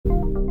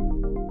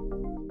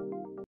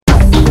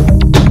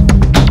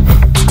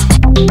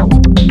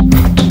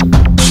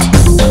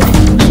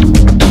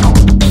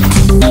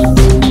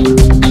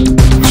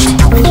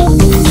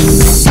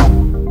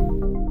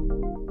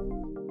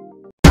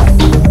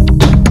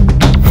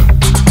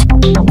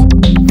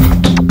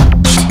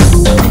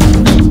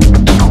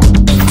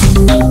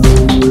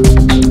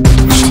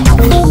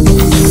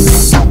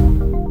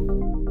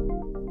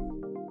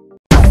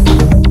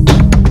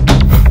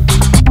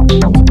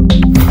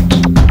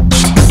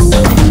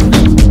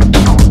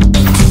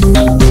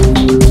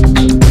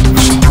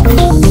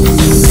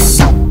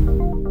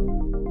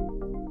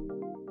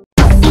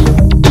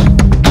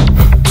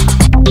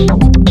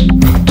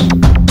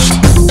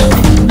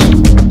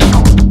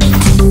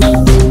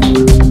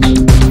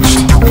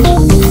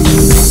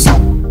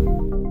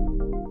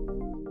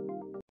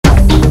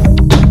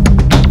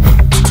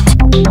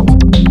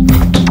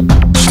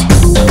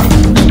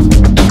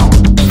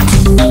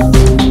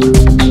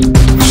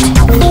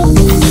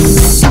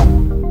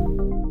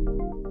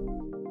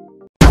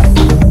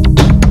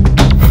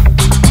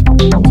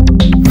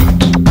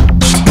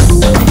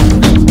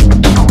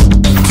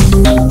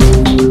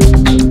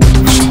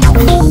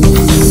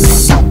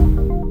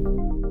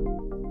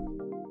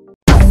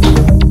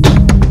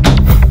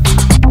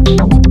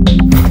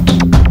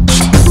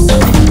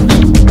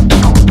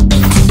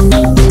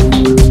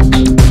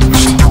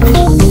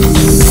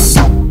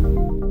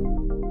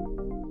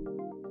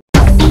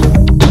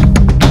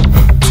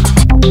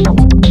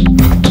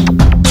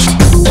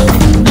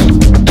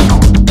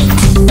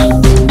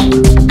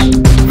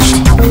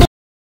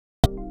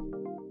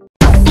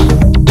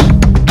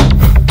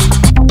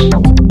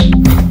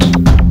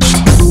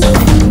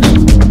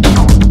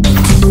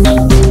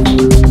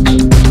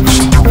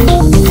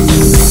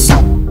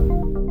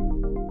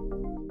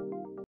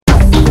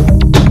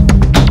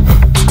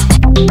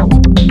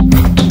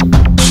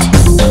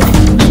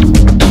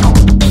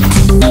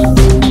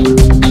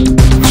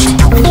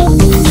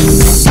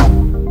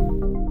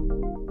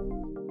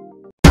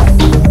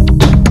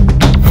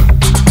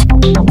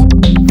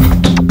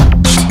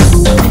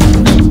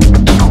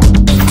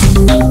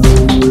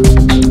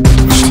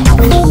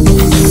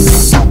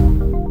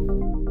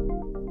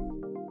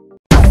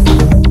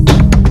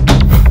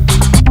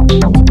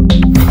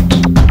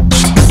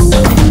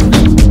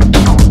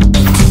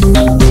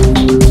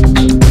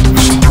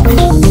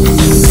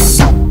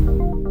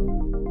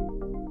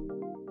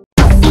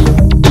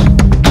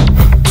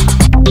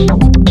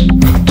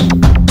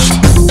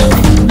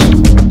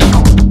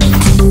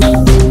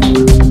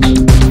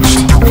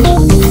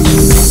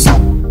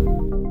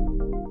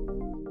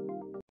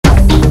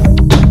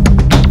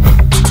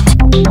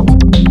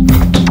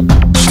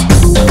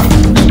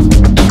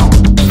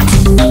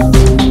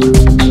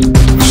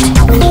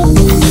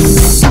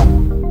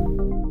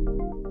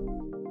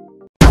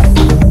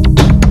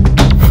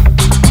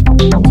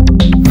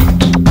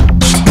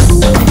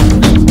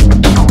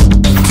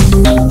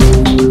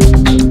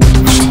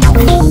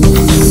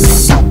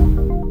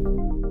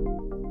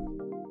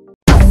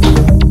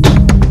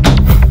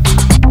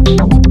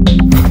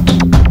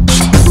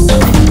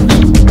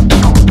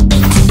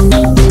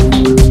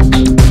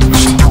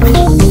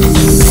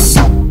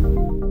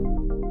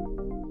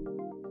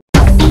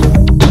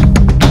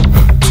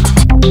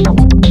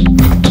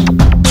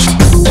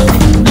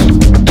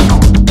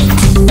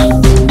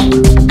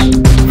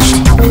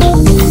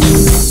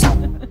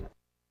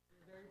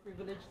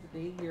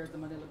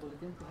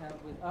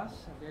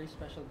very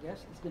special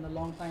guest. It's been a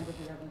long time that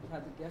we haven't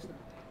had a guest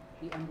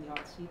on the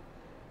hot seat.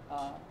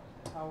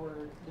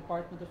 Our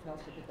Department of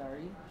Health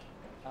Secretary,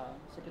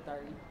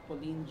 Secretary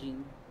Paulyn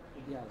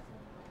Ubial.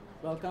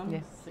 Welcome,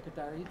 Yes.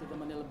 Secretary, to the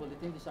Manila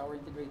Bulletin. This is our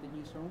integrated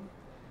newsroom.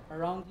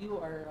 Around you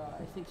are,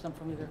 I think, some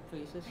familiar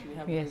faces. We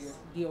have Yes.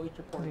 the DOH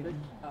reporter,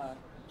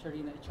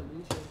 Charina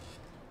Echaluce,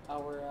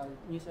 our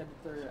news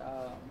editor,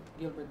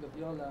 Gilbert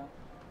Gaviola,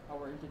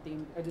 our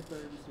entertainment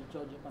editor, Mr.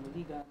 Jojo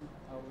Panaligan,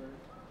 our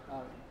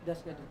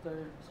desk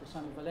editor, Mr.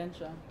 Sammy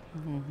Valencia.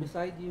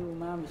 Beside you,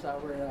 ma'am, is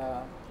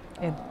our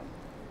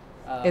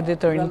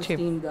Editor-in-chief.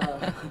 well-esteemed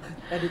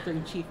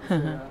editor-in-chief,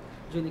 Mr.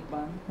 Junik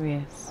Ban.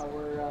 Yes.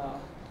 Our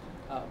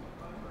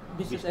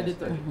business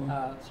editor,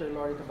 Sir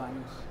Lori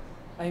Cabañas.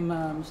 I'm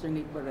Mr.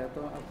 Nate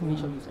Barreto, a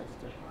provincial news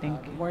editor. Thank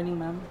you. Good morning,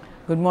 ma'am.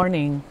 Good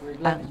morning. We're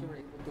glad that you were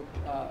able to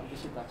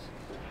visit us.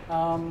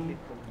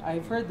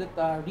 I've heard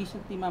that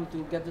recently, ma'am,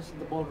 to get the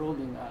ball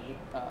rolling,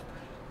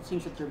 it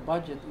seems that your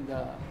budget in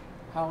the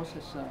House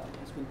has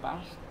been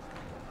passed,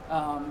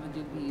 and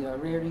you'll be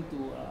raring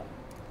to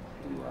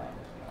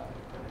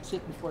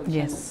sit before the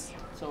Yes. Senate.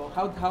 So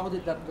how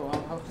did that go?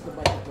 How's the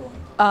budget going?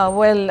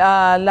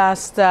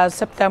 Last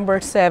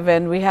September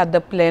 7, we had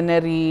the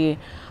plenary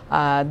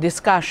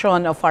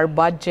discussion of our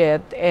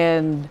budget,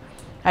 and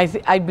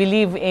I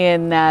believe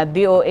in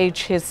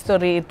DOH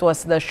history, it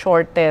was the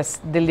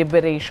shortest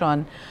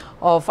deliberation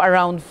of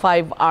around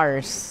 5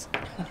 hours.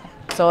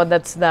 So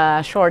that's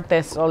the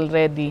shortest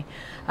already.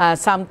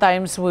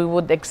 Sometimes we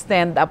would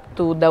extend up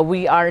to the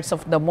wee hours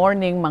of the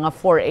morning, mga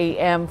 4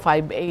 a.m.,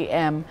 5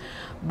 a.m.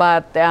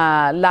 But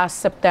last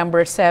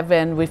September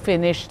 7, we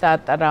finished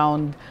at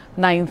around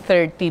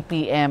 9:30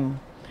 p.m.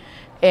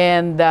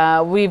 And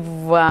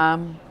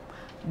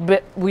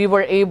we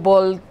were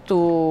able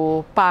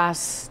to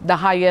pass the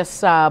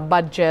highest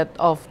budget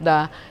of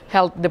the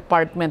health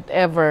department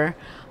ever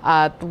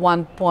at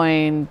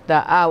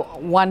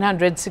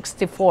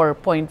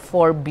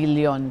 164.4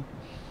 billion.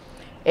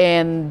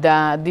 And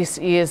this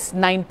is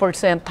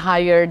 9%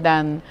 higher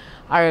than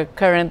our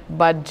current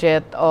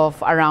budget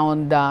of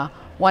around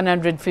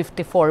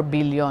 154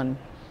 billion.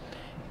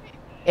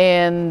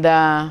 And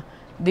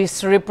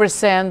this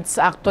represents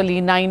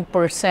actually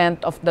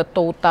 9% of the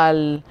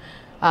total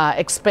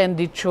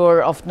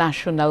expenditure of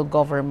national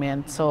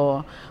government.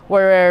 So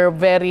we're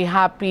very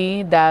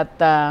happy that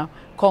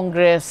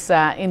Congress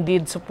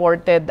indeed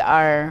supported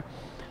our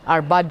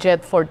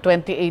budget for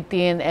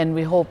 2018, and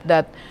we hope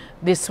that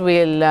this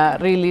will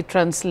really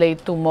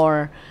translate to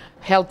more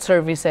health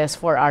services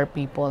for our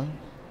people.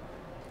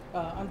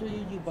 Under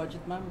your new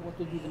budget, ma'am, what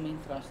will be the main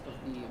thrust of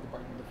the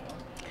Department of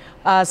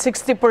Health?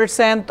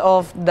 60%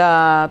 of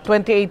the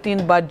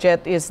 2018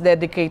 budget is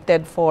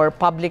dedicated for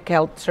public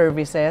health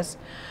services,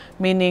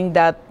 meaning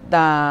that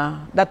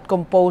that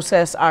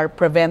composes our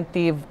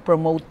preventive,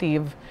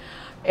 promotive,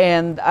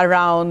 and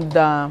around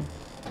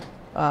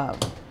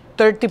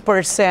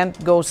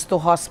 30% goes to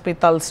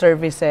hospital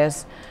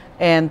services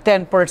and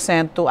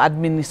 10% to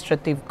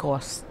administrative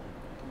costs.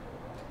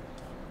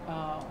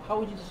 How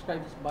would you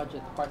describe this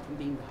budget, apart from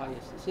being the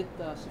highest? Is it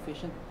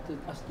sufficient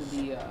as to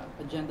the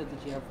agenda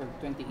that you have for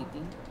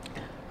 2018?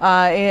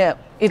 Yeah,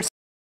 it's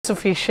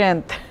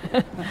sufficient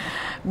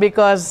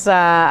because,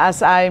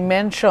 as I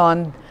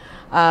mentioned,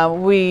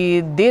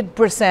 we did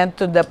present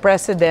to the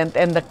President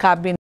and the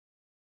Cabinet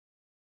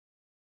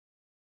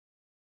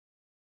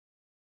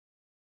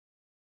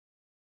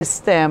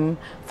system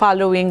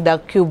following the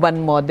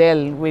Cuban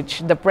model,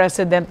 which the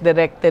President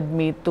directed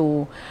me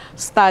to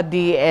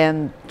study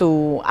and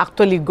to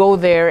actually go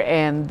there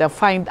and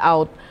find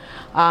out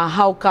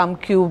how come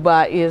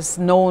Cuba is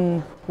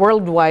known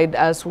worldwide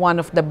as one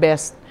of the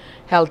best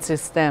health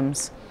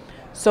systems.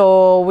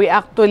 So we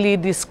actually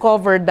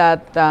discovered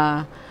that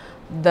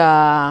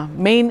the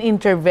main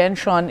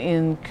intervention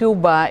in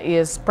Cuba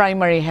is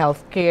primary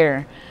health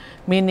care,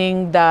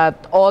 meaning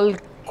that all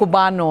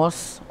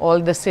Cubanos,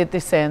 all the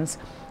citizens,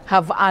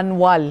 have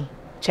annual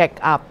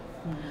check-up.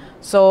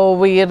 So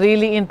we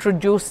really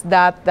introduced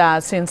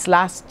that since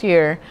last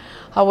year.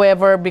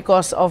 However,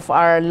 because of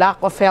our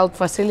lack of health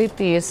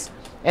facilities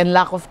and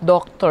lack of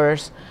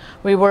doctors,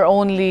 we were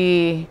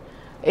only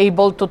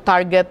able to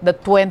target the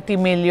 20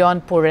 million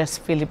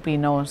poorest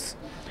Filipinos.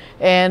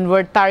 And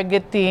we're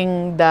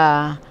targeting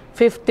the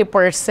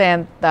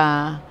 50%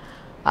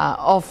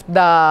 of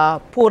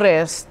the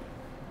poorest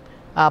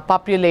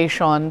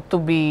population to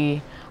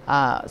be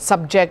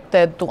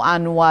subjected to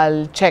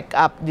annual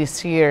check-up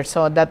this year.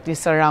 So that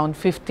is around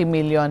 50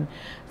 million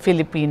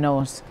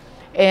Filipinos.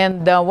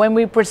 And when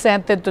we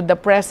presented to the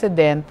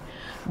President,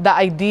 the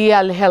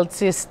ideal health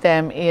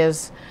system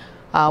is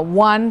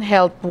one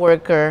health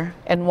worker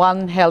and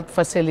one health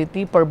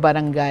facility per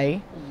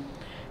barangay,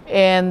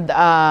 and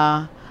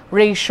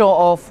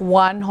ratio of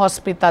 1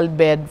 hospital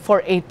bed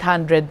for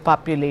 800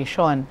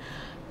 population.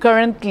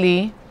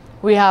 Currently,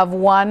 we have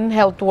 1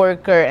 health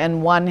worker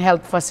and 1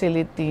 health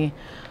facility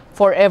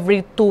for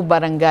every 2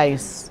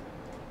 barangays.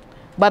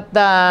 But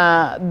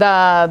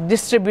the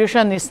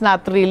distribution is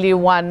not really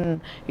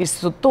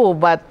 1:2,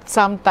 but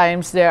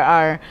sometimes there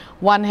are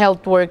 1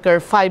 health worker,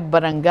 5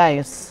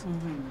 barangays,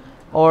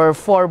 or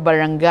 4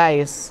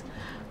 barangays.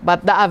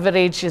 But the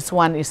average is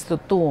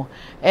 1:2.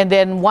 And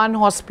then 1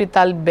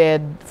 hospital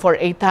bed for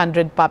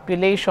 800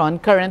 population.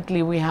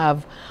 Currently, we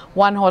have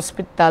 1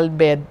 hospital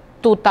bed,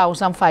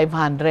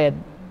 2,500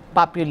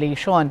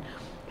 population.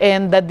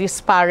 And the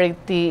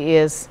disparity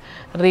is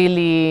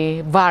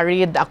really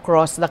varied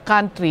across the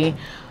country.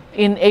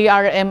 In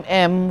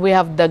ARMM, we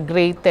have the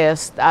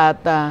greatest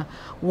at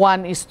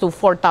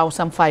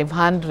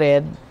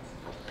 1:4,500,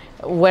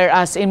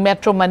 whereas in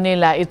Metro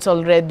Manila, it's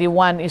already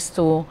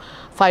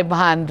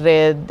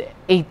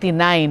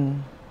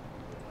 1:589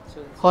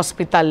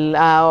 hospital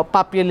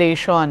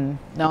population,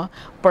 no,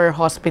 per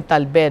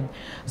hospital bed.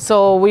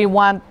 So we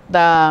want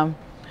the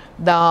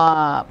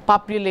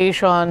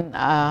population,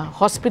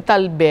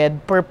 hospital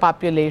bed per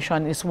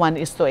population is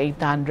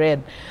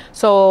 1:800.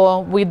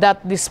 So with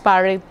that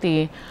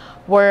disparity,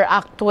 we're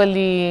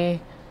actually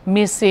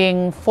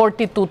missing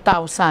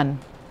 42,000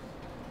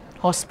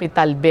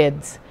 hospital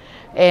beds.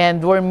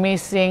 And we're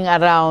missing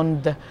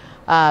around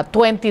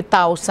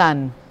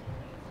 20,000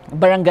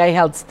 barangay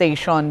health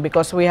station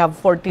because we have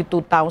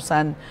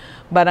 42,000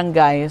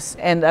 barangays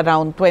and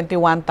around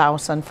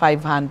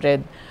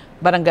 21,500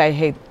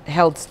 barangay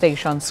health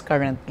stations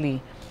currently.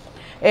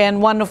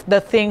 And one of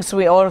the things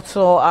we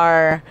also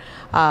are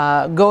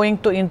going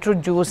to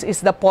introduce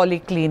is the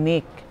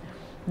polyclinic.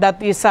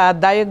 That is a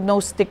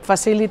diagnostic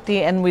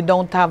facility, and we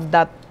don't have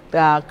that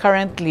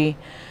currently.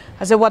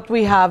 So what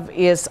we have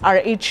is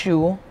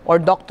RHU, or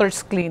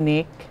doctor's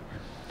clinic,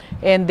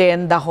 and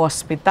then the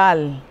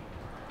hospital.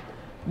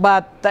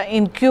 But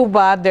in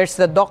Cuba, there's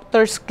the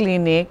doctor's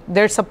clinic,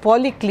 there's a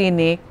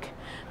polyclinic,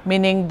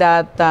 meaning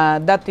that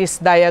that is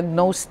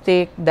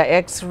diagnostic, the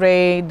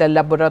x-ray, the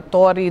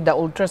laboratory, the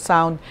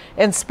ultrasound,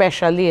 and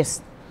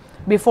specialist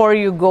before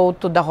you go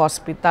to the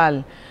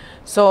hospital.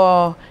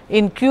 So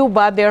in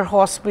Cuba, their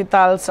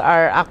hospitals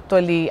are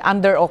actually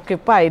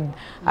under-occupied,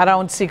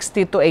 around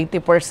 60 to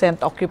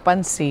 80%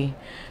 occupancy,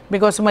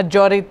 because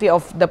majority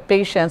of the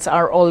patients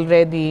are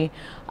already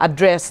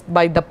addressed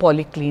by the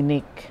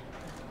polyclinic.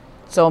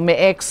 So may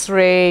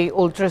x-ray,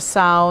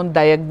 ultrasound,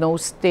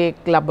 diagnostic,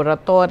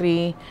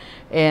 laboratory,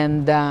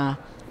 and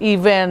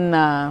even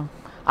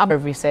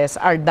services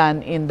are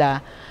done in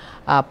the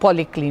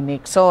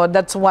polyclinic. So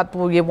that's what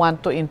we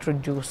want to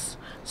introduce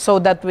so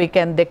that we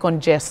can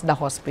decongest the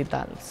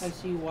hospitals. I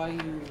see why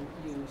you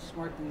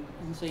smart in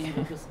saying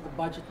that the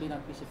budget may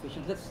not be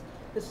sufficient.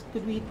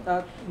 Could we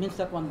mince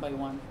that one by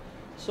one?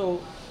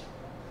 So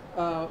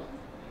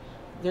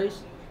there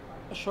is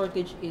a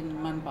shortage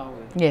in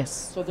manpower. Yes.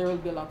 So there will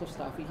be a lot of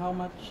staffing. How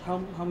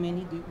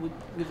many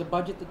with the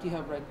budget that you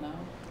have right now?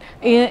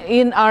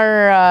 In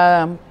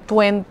our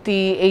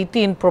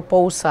 2018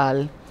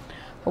 proposal,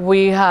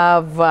 we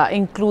have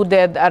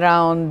included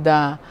around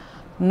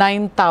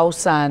 9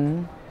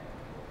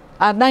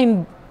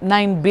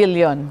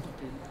 billion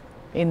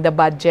in the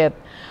budget,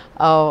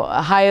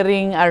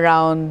 hiring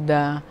around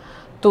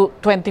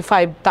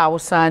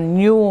 25,000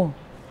 new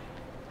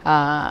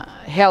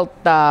health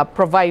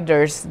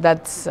providers.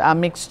 That's a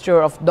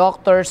mixture of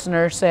doctors,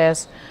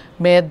 nurses,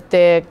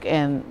 medtech,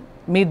 and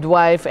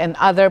midwife, and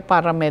other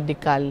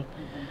paramedical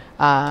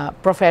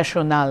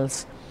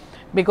professionals.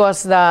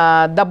 Because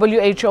the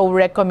WHO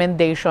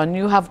recommendation,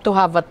 you have to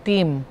have a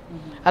team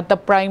at the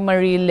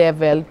primary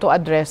level to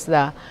address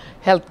the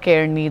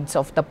healthcare needs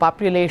of the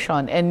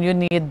population, and you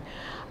need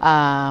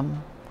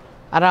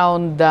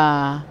around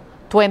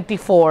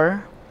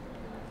 24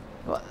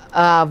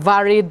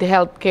 varied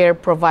healthcare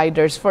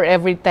providers for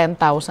every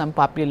 10,000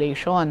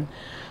 population.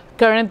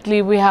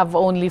 Currently, we have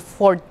only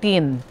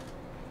 14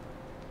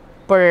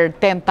 per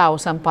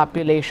 10,000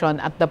 population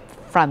at the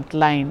front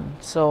line.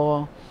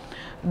 So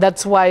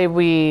that's why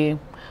we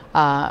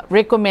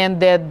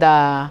recommended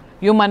the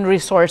Human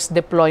Resource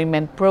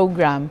Deployment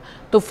Program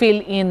to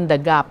fill in the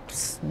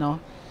gaps, no?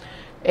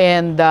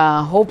 And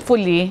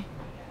hopefully,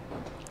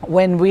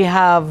 when we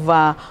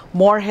have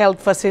more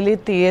health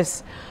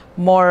facilities,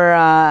 more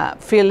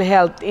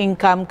PhilHealth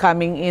income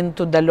coming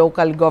into the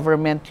local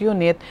government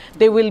unit,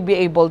 they will be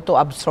able to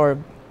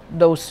absorb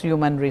those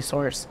human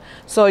resource.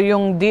 So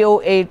yung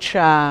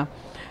DOH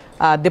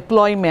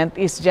deployment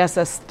is just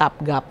a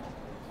stopgap.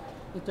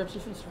 In terms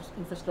of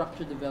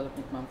infrastructure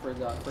development, ma'am, for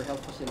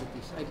health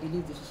facilities, I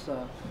believe this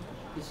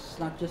is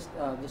not just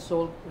the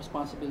sole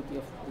responsibility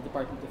of the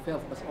Department of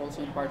Health, but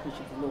also in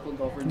partnership with local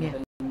government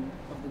and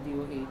of the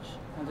DOH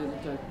under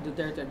the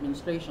Duterte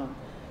administration.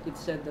 It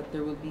said that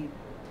there will be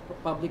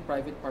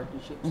public-private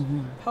partnerships.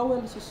 How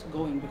well is this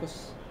going?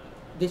 Because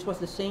this was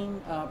the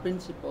same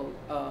principle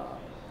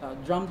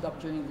drummed up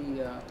during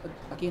the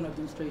Aquino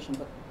administration,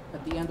 but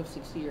at the end of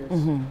 6 years,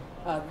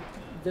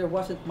 there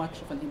wasn't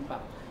much of an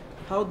impact.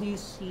 How do you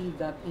see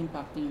that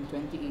impacting in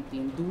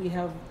 2018? Do we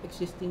have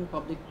existing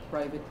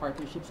public-private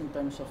partnerships in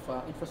terms of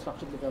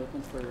infrastructure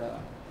development for?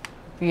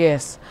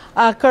 Yes.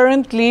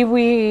 Currently,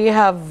 we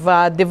have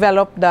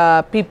developed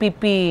the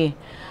PPP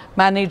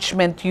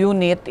management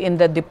unit in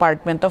the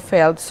Department of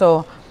Health.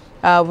 So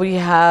we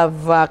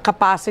have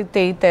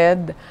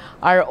capacitated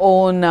our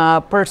own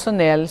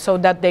personnel so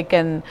that they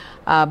can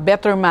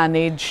better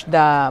manage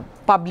the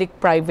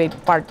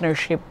public-private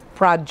partnership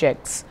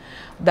projects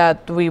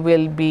that we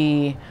will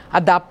be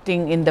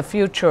adopting in the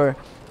future.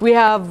 We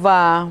have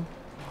a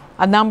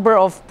number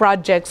of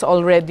projects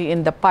already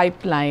in the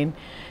pipeline,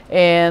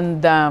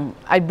 and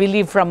I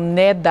believe from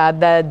NEDA,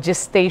 the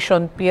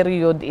gestation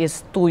period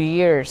is 2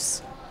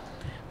 years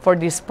for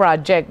this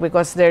project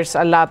because there's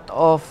a lot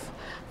of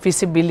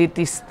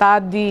feasibility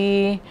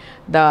study,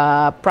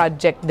 the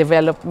project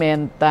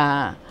development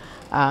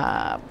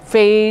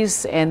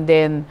phase, and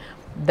then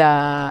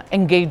the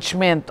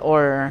engagement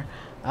or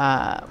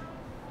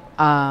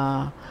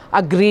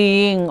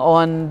agreeing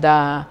on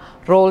the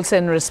roles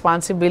and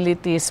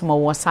responsibilities,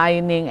 MOA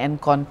signing, and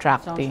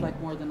contracting. Sounds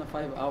like more than a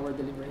 5-hour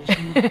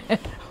deliberation.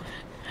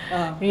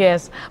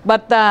 Yes,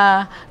 but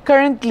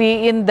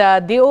currently in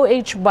the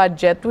DOH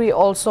budget, we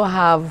also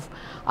have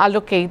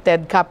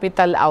allocated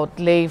capital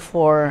outlay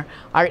for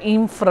our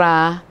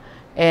infra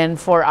and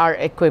for our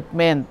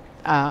equipment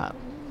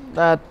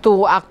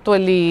to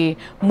actually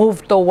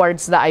move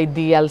towards the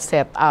ideal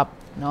setup,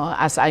 no,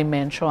 as I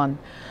mentioned.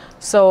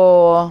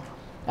 So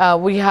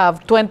we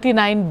have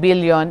 29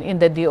 billion in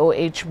the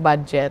DOH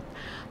budget,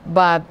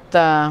 but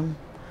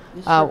This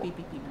is for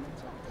PPP.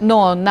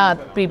 no,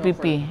 not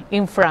PPP,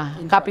 infra,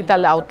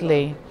 capital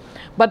outlay.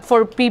 But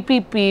for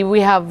PPP,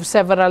 we have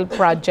several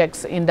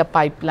projects in the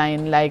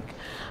pipeline, like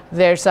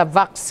there's a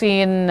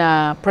vaccine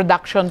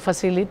production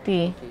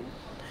facility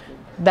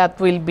that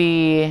will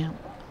be,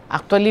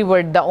 actually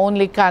we're the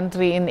only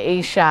country in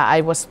Asia,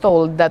 I was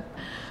told, that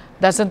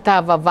doesn't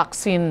have a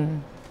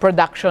vaccine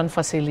production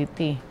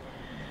facility.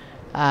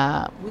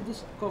 Would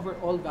this cover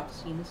all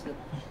vaccines?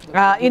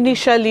 That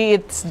Initially,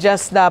 it's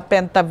just the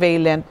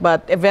pentavalent,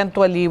 but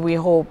eventually we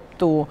hope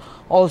to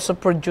also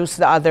produce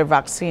the other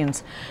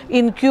vaccines.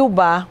 In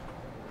Cuba,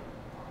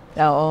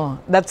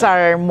 that's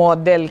our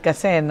model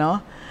kasi,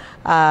 no?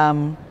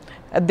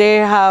 They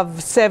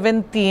have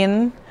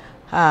 17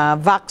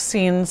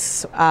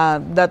 vaccines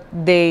that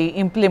they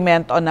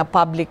implement on a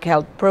public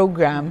health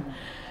program.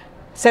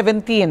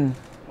 17.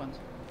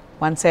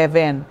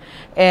 17.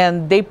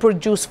 And they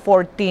produce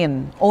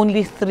 14.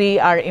 Only 3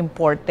 are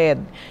imported.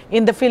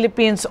 In the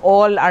Philippines,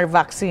 all our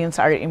vaccines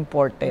are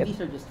imported. these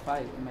are just 5,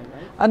 am I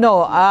right?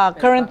 No,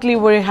 currently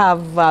we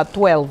have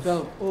 12.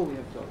 12. Oh, we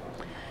have 12.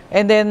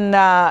 And then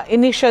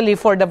initially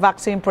for the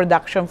vaccine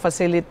production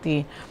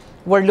facility,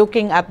 we're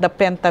looking at the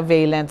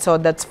pentavalent, so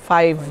that's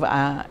 5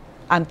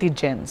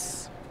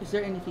 antigens. Is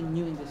there anything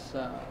new in this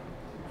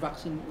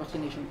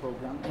vaccination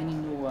program? Any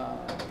new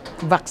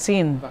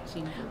Vaccine.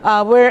 vaccine?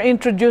 We're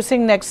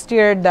introducing next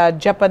year the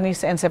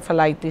Japanese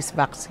encephalitis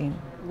vaccine.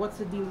 What's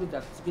the deal with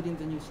that? It's been in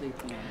the news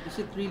lately. Is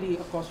it really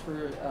a cause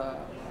for...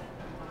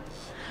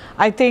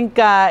 I think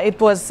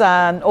it was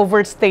an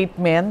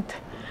overstatement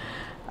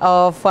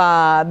of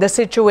the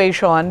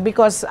situation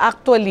because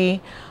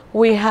actually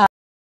we have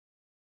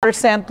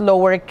 %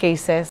 lower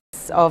cases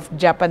of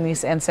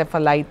Japanese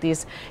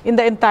encephalitis in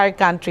the entire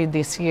country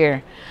this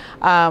year.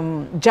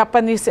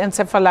 Japanese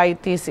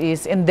encephalitis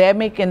is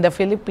endemic in the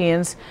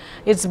Philippines.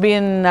 It's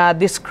been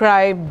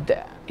described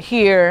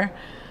here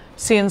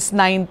since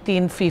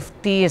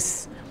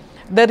 1950s.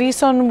 The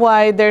reason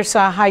why there's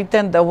a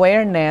heightened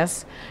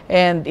awareness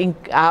and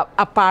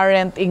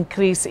apparent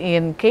increase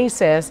in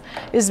cases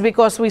is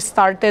because we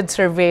started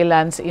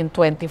surveillance in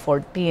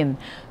 2014.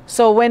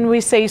 So when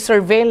we say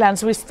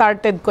surveillance, we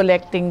started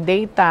collecting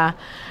data,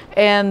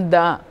 and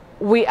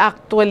we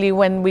actually,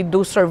 when we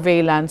do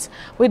surveillance,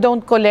 we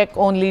don't collect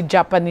only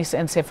Japanese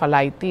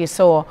encephalitis.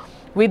 So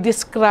we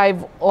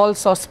describe all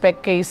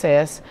suspect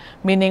cases,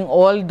 meaning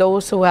all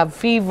those who have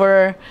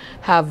fever,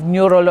 have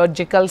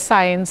neurological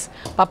signs,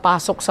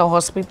 papasok sa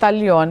hospital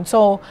yon.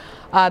 So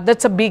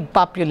that's a big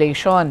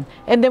population.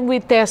 And then we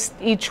test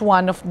each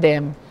one of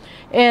them.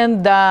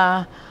 And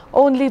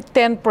only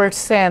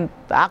 10%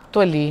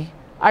 actually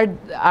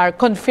are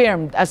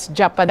confirmed as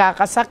Japanese.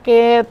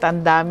 Nakakasakit,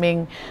 ang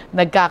daming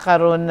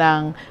nagkakaroon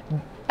ng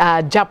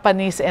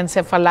Japanese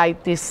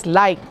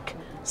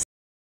encephalitis-like.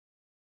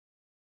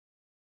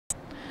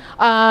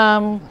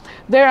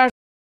 There are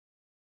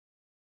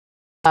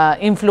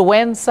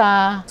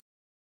influenza.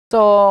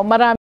 So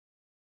marami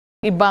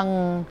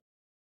ibang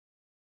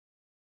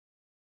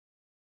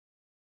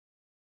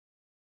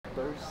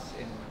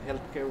and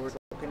healthcare workers.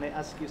 Can I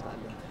ask you,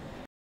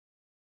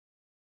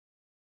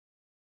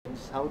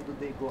 how do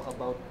they go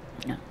about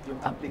yung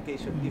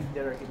application if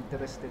there are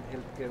interested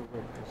healthcare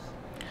workers?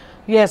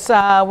 Yes,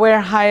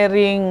 we're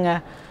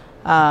hiring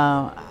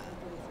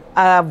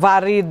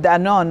varied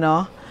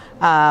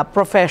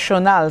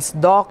professionals,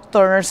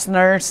 doctors,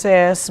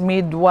 nurses,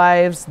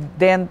 midwives,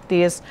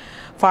 dentists,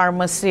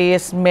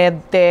 pharmacists,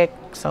 medtech,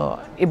 so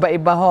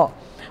iba-iba ho.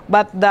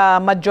 But the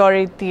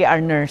majority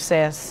are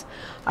nurses.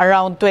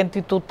 Around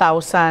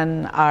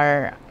 22,000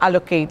 are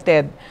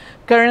allocated.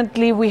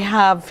 Currently, we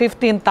have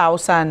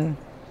 15,000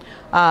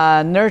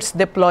 nurse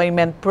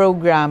deployment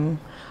program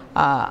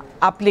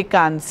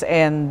applicants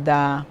and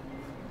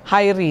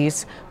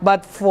hirees,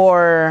 but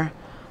for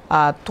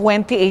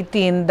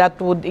 2018, that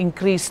would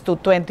increase to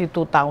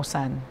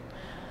 22,000.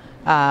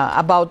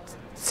 About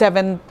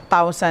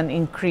 7,000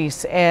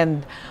 increase.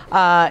 And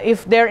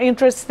if they're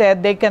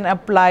interested, they can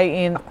apply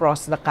in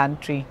across the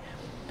country.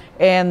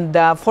 And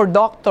for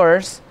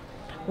doctors,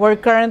 we're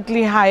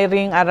currently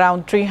hiring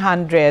around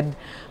 300.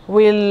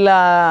 We'll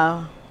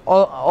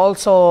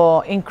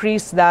also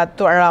increase that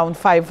to around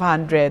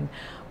 500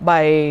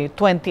 by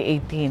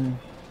 2018.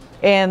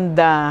 And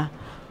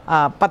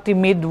pati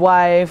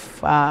midwife,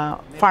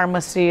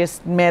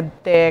 pharmacist,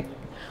 medtech,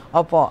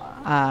 opo,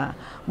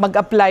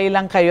 mag-apply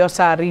lang kayo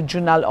sa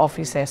regional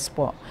offices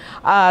po.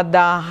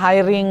 The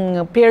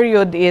hiring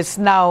period is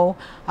now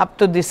up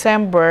to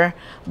December.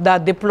 The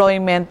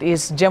deployment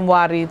is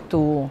January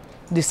to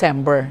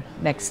December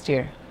next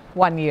year.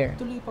 1 year.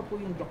 Tuloy pa po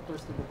yung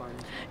doctors to the bar.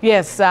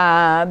 Yes,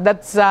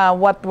 that's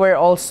what we're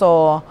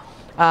also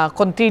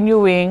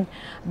continuing.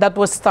 That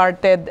was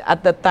started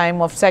at the time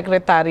of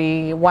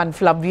Secretary Juan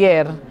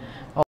Flavier.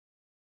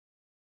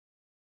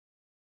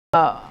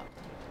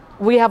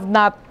 We have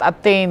not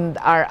attained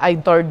our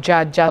Idor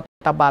Jaja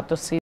Tabato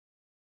City.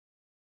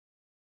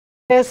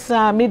 Yes,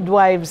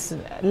 midwives,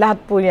 lahat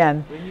po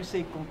yan. When you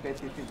say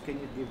competitive, can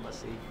you give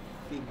us a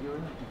figure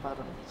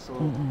para so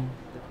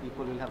that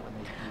people will have an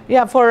idea?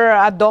 Yeah, for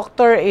a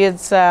doctor,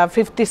 it's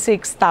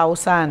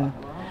 56,000.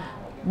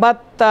 But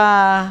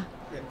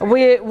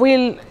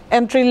we'll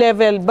entry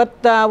level, but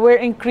we're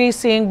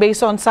increasing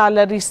based on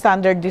salary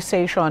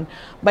standardization.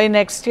 By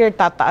next year,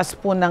 tataas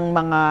po ng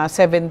mga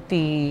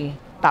 70,000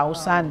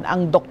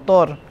 ang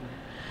doktor.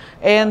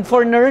 And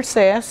for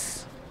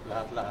nurses,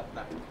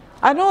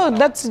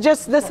 that's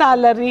just the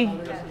salary.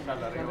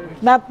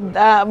 Not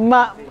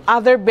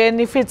other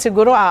benefits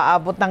siguro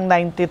aabot ng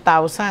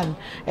 90,000.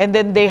 And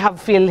then they have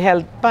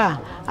PhilHealth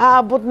pa.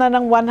 Aabot na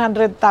ng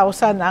 100,000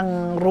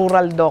 ang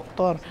rural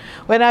doctor.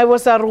 When I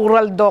was a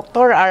rural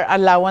doctor, our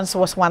allowance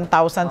was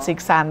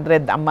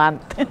 1,600 a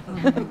month.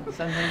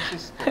 Sa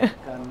nurses po,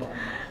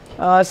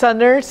 Sa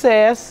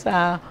nurses,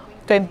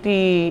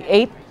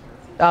 28,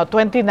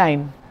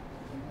 29.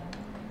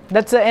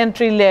 That's the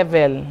entry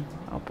level.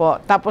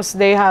 Opo. Tapos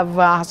they have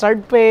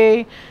hazard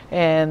pay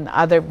and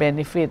other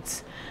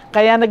benefits.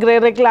 Kaya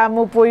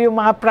nagrereklamo po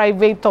yung mga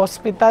private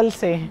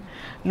hospitals eh.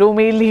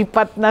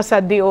 Lumilipat na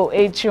sa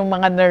DOH yung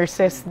mga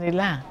nurses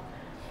nila.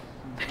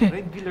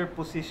 regular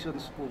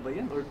positions po ba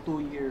yan or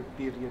 2-year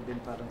period din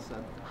parang sa?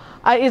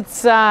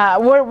 It's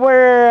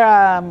we're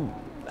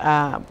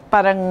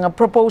parang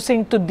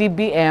proposing to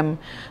DBM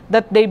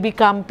that they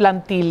become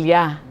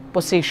plantilla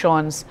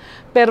positions,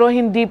 pero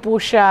hindi po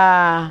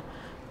siya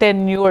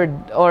tenured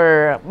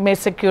or may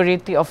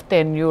security of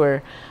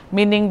tenure,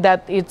 meaning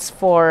that it's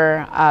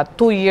for a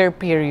 2-year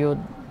period,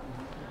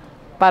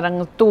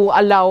 parang to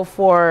allow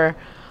for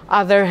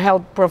other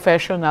health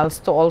professionals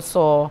to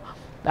also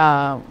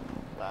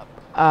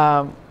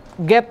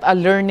get a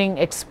learning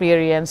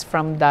experience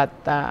from that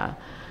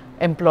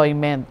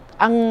employment.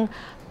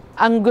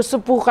 Ang gusto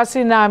po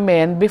kasi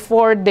namin,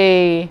 before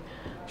they,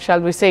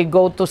 shall we say,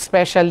 go to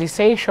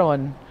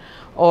specialization,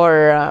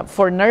 or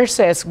for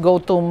nurses, go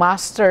to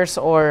masters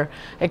or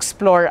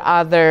explore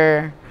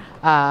other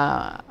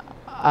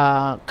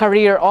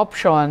career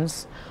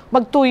options,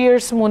 mag 2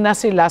 years muna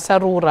sila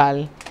sa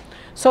rural.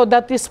 So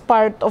that is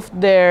part of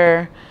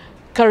their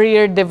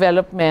career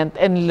development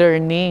and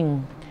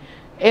learning.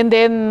 And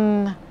then,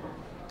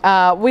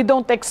 we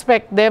don't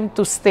expect them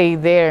to stay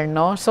there,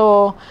 no?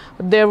 So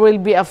there will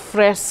be a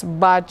fresh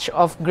batch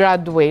of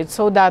graduates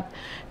so that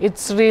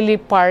it's really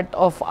part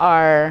of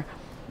our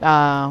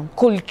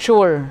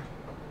culture.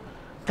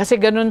 Kasi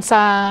ganun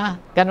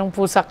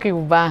po sa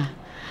Cuba.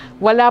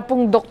 Wala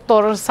pong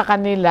doktor sa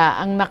kanila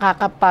ang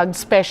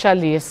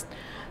nakakapag-specialist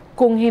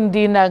kung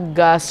hindi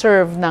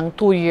nag-serve ng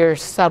 2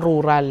 years sa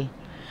rural.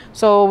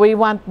 So we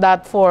want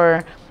that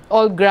for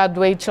all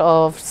graduates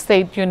of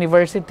state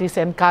universities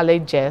and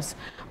colleges.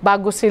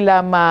 Bago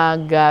sila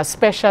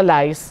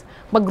mag-specialize,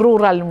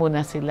 mag-rural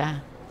muna sila.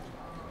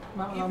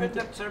 Even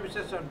that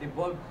services are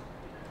devolved,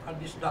 are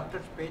these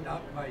doctors paid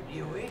out by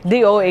DOH?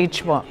 DOH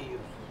po.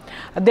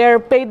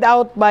 They're paid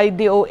out by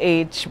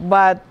DOH,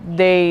 but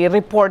they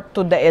report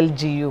to the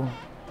LGU.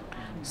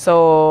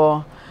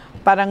 So,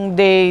 parang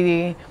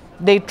they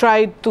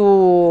try to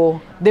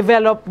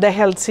develop the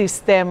health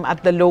system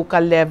at the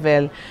local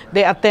level.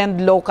 They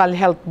attend local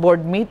health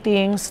board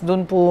meetings.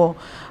 Doon po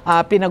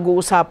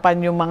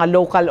pinag-uusapan yung mga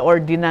local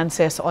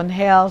ordinances on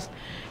health.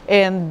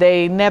 And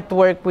they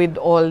network with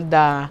all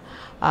the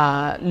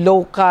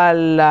local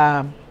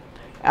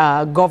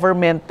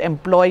government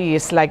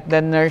employees like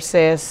the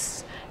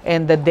nurses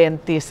and the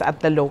dentists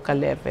at the local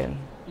level.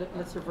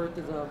 Let's revert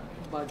to the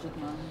budget,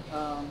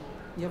 ma'am.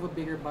 You have a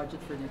bigger budget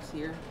for next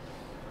year.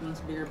 Means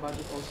bigger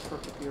budget also for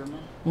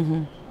procurement.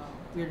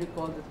 We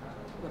recall that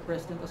the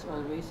president, as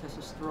always, has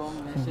a strong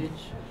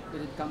message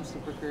when it comes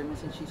to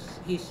procurement, and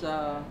he's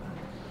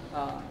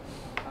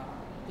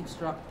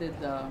instructed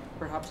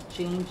perhaps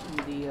change in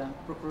the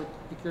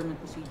procurement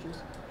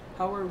procedures.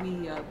 How are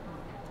we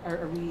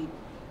are we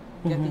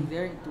getting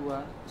there into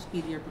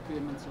speedier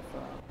procurements of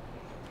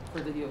for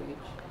the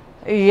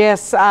DOH?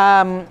 Yes,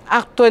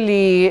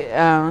 actually,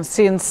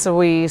 since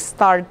we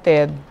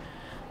started,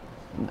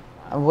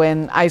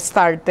 when I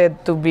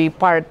started to be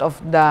part of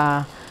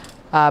the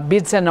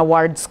Bids and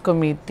Awards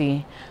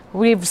Committee,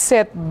 we've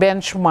set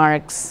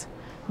benchmarks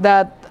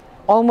that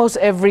almost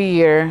every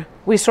year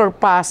we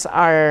surpass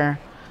our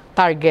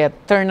target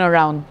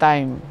turnaround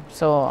time.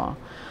 So,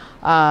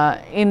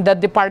 in the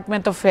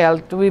Department of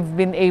Health, we've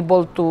been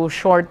able to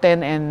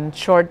shorten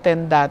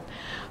that.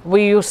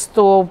 We used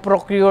to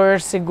procure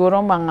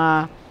siguro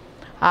mga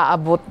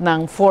aabot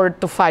ng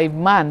 4 to 5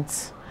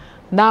 months.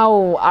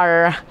 Now,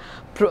 our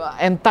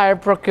entire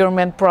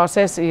procurement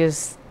process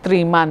is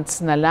 3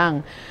 months na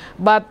lang.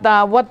 But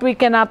what we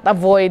cannot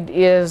avoid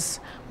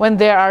is when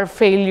there are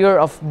failure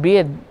of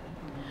bid.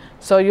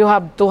 So you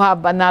have to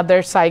have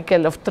another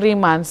cycle of 3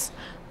 months,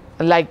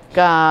 like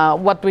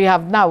what we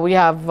have now. We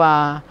have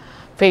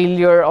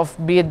failure of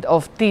bid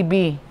of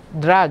TB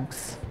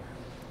drugs.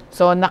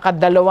 So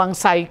nakadalawang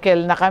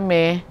cycle na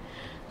kami,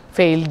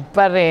 failed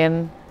pa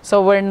rin.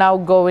 So we're now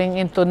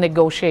going into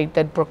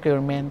negotiated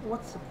procurement.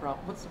 What's the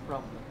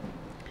problem?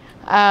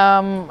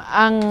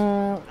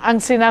 Ang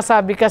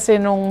sinasabi kasi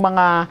nung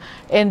mga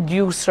end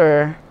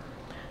user,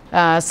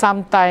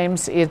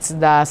 sometimes it's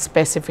the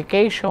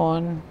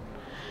specification,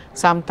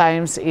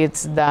 sometimes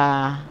it's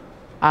the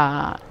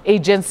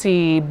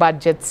agency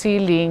budget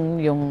ceiling,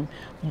 yung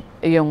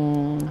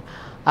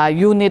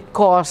unit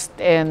cost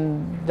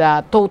and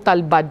the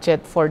total budget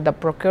for the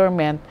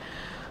procurement.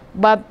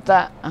 But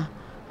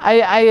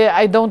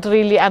I don't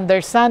really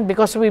understand,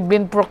 because we've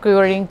been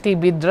procuring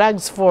TB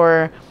drugs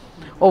for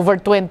over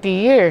 20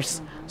 years.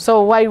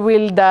 So why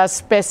will the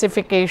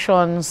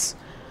specifications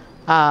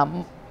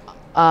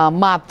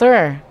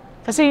matter?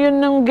 Kasi yun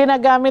yung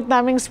ginagamit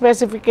naming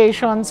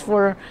specifications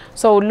for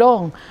so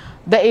long.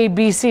 The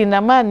ABC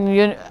naman,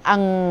 yun,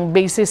 ang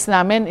basis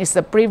namin is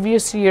the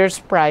previous year's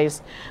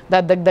price,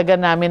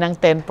 dadagdagan namin ng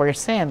 10%.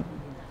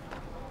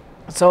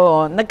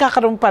 So,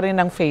 nagkakaroon pa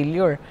rin ng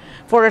failure.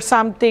 For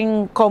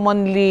something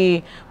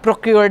commonly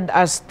procured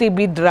as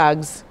TB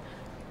drugs,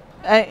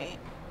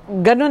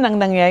 ganun ang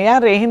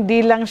nangyayari.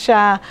 Hindi lang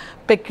siya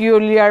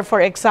peculiar, for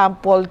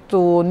example,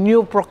 to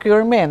new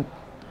procurement.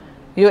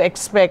 You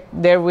expect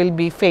there will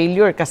be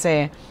failure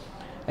kasi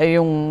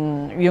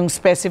yung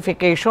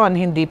specification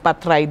hindi pa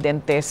tried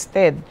and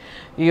tested.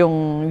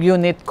 Yung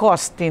unit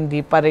cost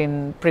hindi pa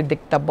rin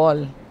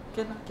predictable.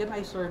 Can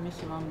I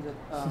surmise, ma'am, that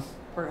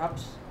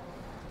perhaps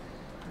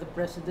the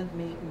president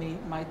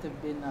might have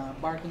been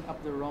barking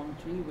up the wrong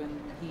tree when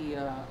he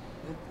had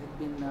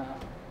been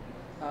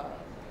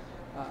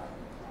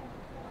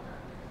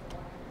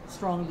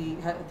strongly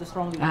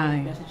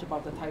message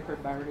about the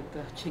hyperbaric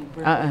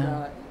chamber for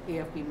the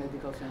AFP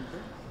Medical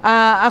Center?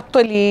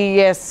 Actually,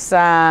 yes.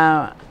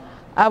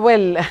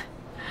 Well,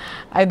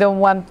 I don't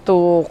want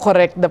to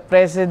correct the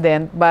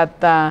president, but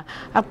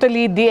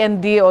actually,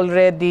 DND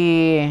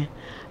already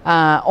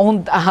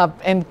owned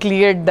up and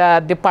cleared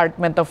the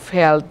Department of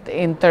Health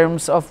in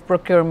terms of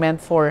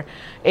procurement for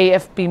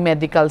AFP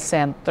Medical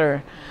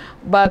Center.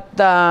 But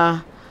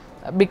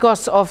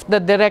because of the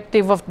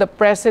directive of the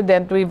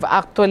president, we've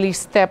actually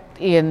stepped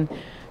in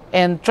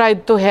and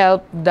tried to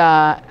help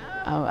the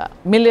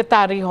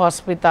military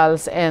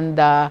hospitals and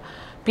the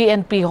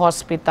PNP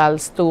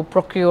hospitals to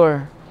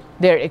procure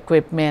their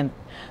equipment.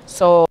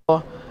 So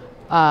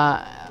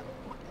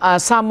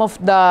some of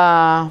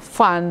the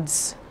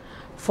funds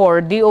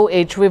for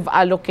DOH we've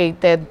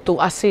allocated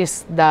to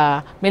assist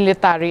the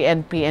military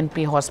and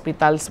PNP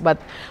hospitals. But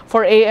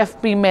for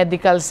AFP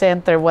Medical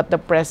Center, what the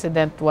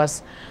president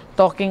was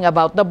talking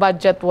about, the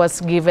budget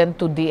was given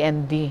to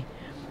DND.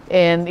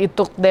 And it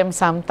took them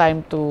some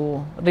time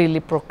to really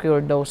procure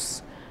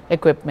those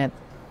equipment.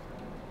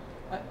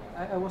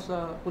 I was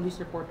a police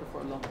reporter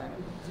for a long time.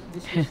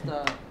 This is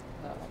the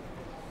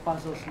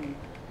puzzles me.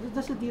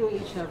 Does the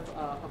DOH have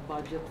a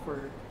budget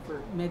for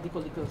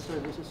medical legal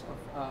services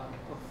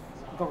of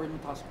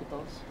government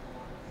hospitals?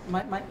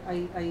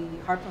 I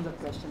harp on that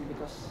question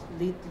because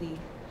lately,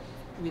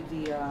 with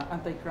the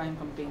anti-crime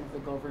campaign of the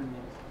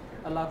government,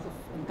 a lot of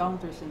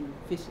encounters and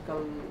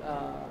physical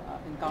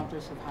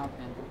encounters have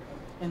happened.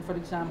 And for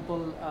example,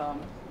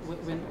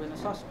 when a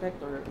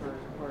suspect or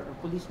a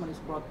policeman is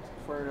brought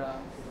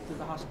to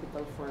the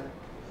hospital for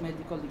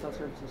medical legal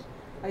services,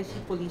 I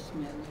see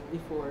policemen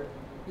before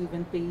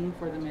even paying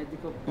for the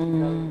medical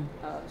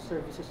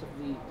services of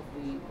the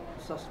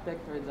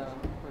suspect or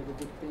the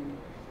victim,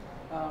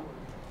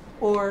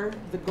 or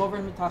the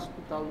government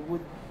hospital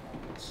would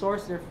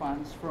source their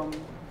funds from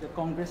the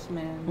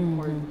congressmen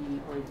or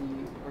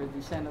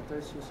the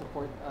senators who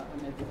support a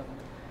medical.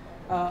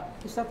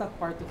 Is that a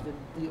part of the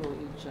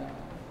DOH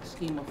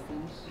scheme of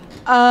fees?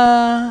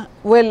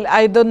 Well,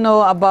 I don't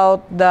know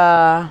about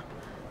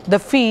the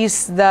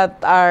fees that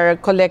are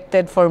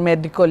collected for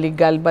medical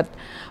legal, but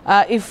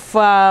if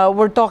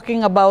we're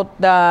talking about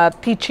the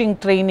teaching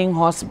training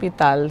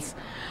hospitals,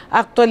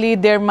 actually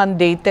they're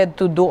mandated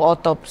to do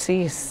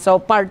autopsies. So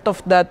part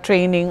of the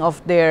training of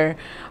their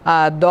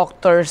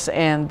doctors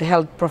and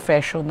health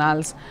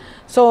professionals.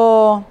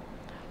 So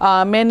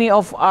many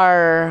of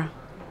our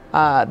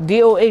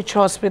DOH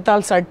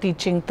hospitals are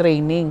teaching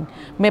training.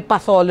 May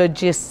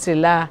pathologists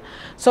sila.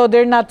 So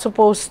they're not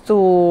supposed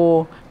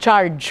to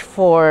charge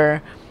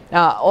for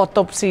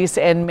autopsies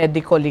and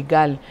medical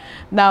legal.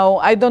 Now,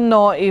 I don't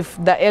know if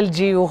the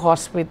LGU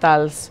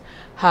hospitals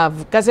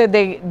have, kasi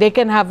they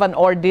can have an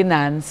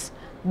ordinance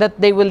that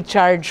they will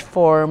charge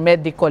for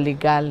medical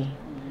legal.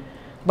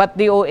 But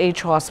the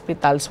DOH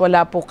hospitals,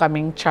 wala po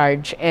kaming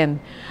charge, and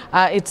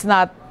it's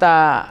not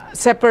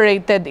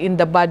separated in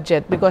the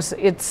budget because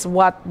it's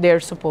what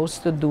they're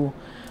supposed to do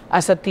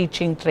as a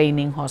teaching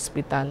training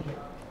hospital. May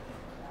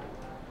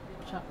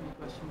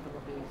question pa ba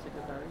kay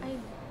Secretary? Ay,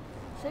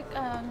 Sec,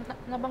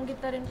 nabanggit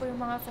na rin po yung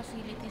mga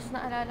facilities.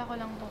 Naalala ko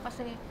lang po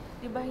kasi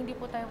di ba hindi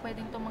po tayo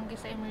pwedeng tumanggi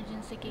sa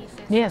emergency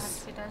cases Yes.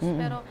 sa hospitals.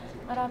 Pero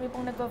marami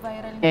pong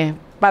nagva-viral.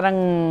 Parang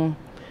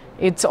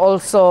it's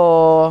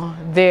also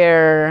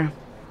their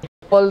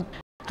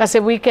kasi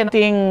we can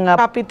think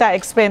capita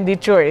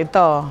expenditure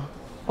ito.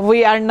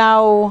 We are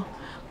now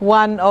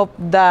one of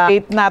the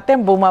rate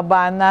natin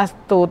bumaba na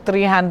to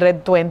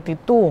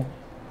 322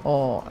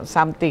 or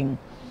something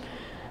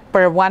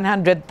per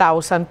 100,000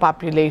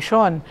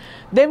 population.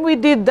 Then we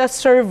did the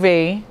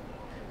survey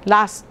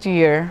last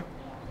year,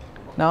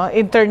 no?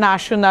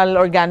 International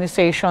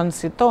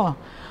organizations ito.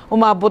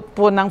 Umabot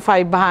po ng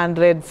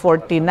 549.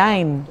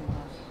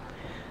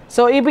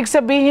 So ibig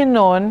sabihin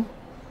nun,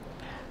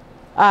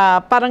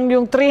 parang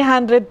yung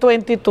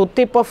 322,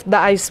 tip of the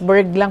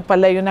iceberg lang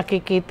pala yung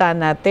nakikita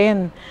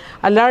natin.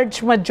 A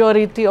large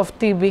majority of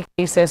TB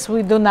cases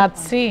we do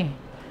not see.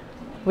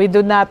 We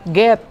do not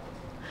get.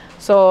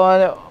 So,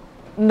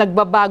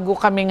 nagbabago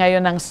kami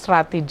ngayon ng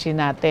strategy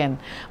natin.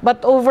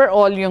 But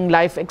overall, yung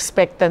life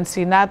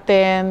expectancy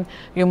natin,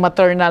 yung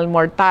maternal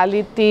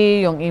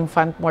mortality, yung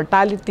infant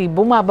mortality,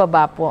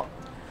 bumababa po.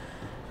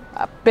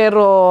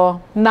 Pero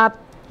not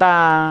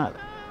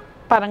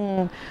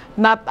parang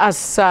not as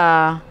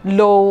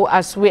low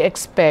as we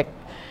expect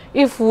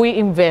if we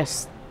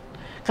invest.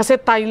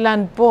 Kasi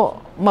Thailand po,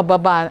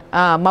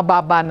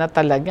 mababa na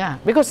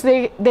talaga because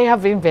they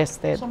have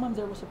invested. So ma'am,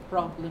 there was a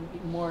problem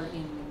more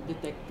in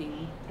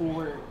detecting who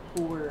were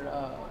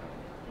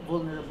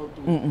vulnerable to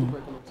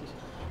tuberculosis.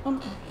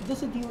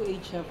 Does the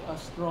DOH have a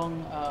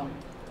strong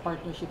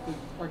partnership with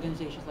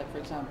organizations like, for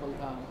example,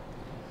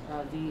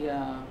 the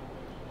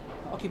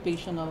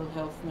Occupational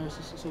Health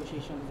Nurses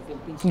Association of the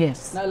Philippines?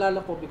 Yes.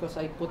 Naalala ko because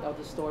I put out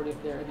the story of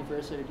their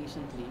anniversary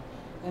recently.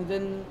 And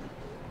then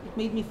it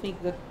made me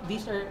think that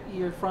these are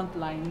your front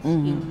lines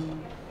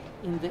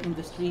in the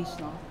industries,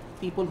 no?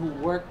 People who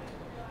work.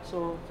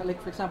 So, like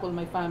for example,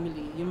 my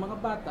family, yung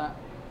mga bata,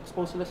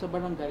 exposed sila sa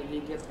barangay,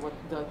 they get what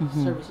the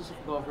services of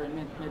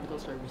government, medical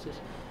services.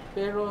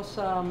 Pero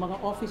sa mga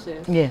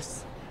offices,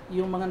 yes,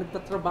 yung mga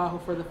nagtatrabaho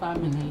for the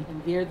family,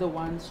 and they're the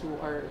ones who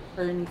are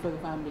earning for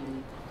the family,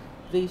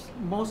 they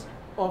most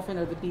often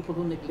are the people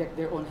who neglect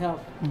their own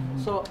health.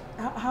 So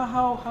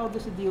how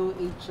does the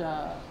DOH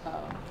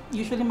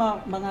usually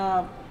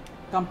mga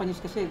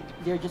companies kasi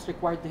they're just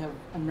required to have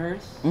a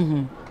nurse.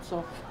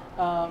 So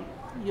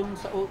yung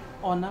sa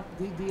ONAP,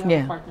 do you have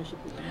a partnership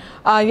with them?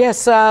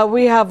 Yes,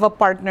 we have a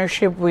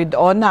partnership with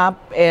ONAP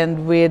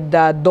and with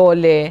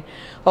DOLE,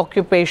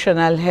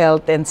 Occupational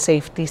Health and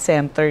Safety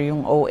Center,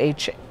 yung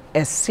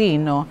OHSC,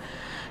 no?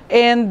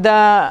 And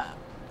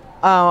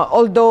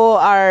although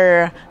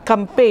our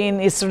campaign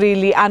is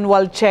really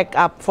annual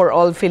check-up for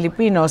all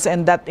Filipinos,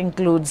 and that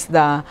includes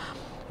the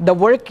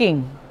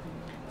working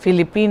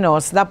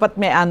Filipinos, dapat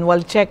may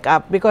annual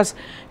check-up because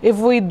if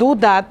we do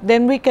that,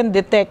 then we can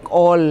detect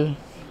all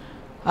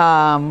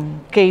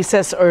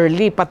cases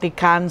early, pati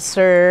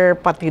cancer,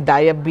 pati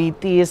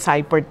diabetes,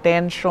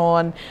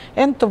 hypertension,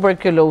 and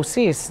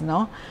tuberculosis,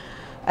 no?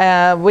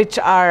 Which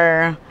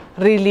are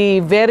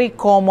really very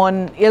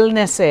common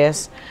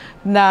illnesses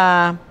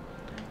na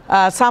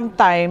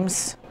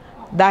sometimes,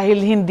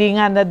 dahil hindi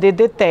nga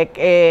na-detect,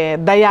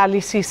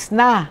 dialysis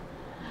na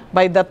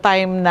by the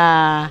time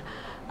na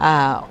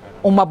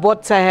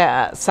umabot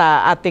sa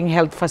ating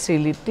health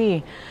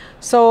facility.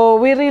 So,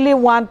 we really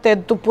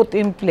wanted to put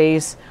in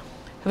place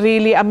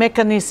really a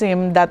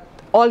mechanism that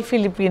all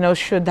Filipinos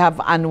should have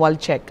annual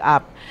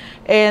check-up.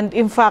 And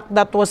in fact,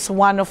 that was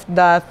one of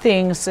the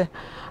things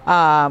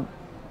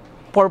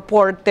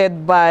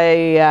purported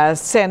by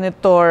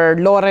Senator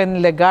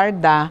Loren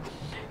Legarda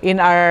in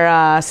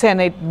our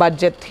Senate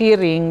budget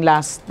hearing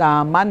last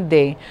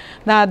Monday,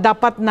 na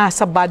dapat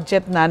nasa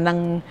budget na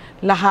ng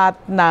lahat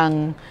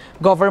ng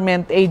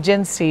government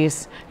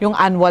agencies yung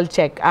annual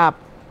check-up.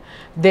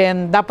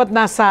 Then, dapat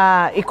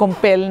nasa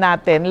i-compel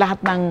natin lahat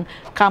ng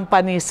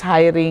companies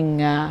hiring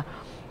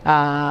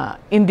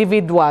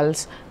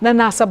individuals na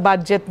nasa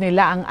budget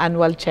nila ang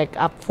annual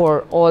check-up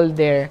for all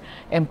their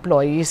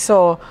employees.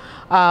 So,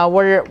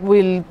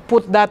 we'll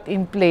put that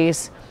in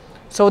place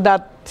so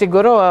that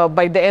siguro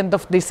by the end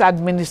of this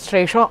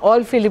administration,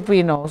 all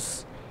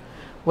Filipinos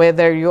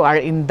Whether you are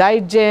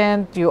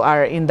indigent, you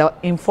are in the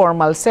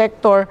informal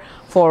sector,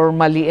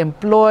 formally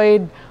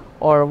employed,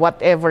 or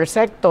whatever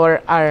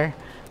sector, are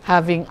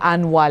having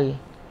annual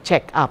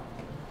check-up.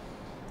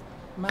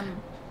 Ma'am,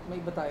 may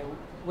ba tayo?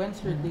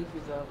 When's your date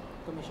with the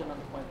Commission on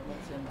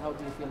Appointments and how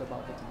do you feel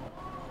about it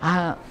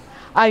now?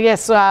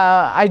 Yes,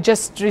 I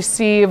just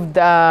received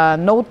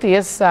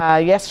notice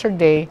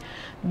yesterday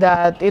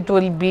that it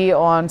will be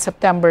on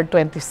September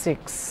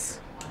 26.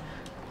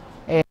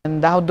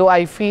 And how do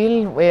I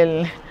feel?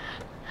 Well,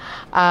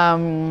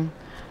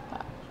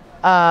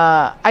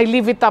 I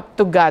leave it up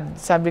to God.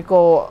 Sabi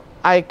ko,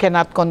 I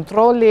cannot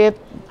control it.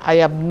 I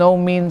have no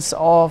means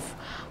of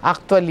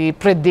actually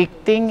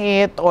predicting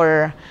it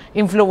or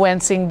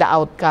influencing the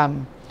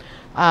outcome.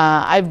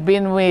 I've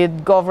been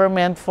with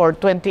government for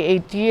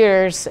 28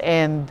 years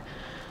and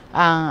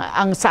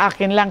ang sa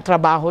akin lang,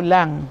 trabaho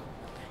lang.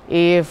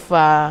 If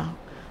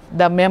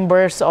the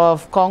members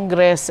of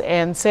Congress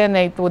and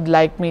Senate would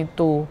like me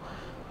to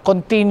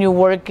continue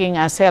working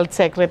as health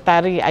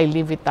secretary, I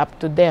leave it up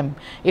to them.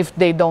 If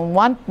they don't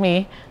want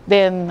me,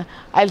 then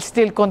I'll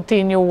still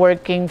continue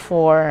working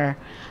for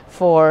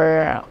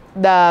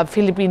the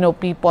Filipino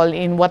people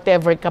in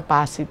whatever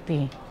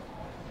capacity.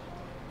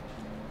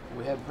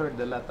 We have heard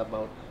a lot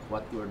about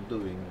what you are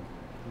doing,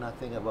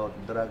 nothing about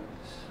drugs.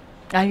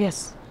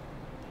 Yes.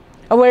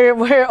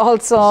 We're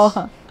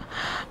also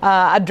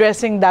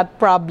addressing that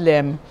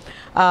problem.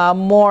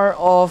 More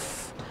of,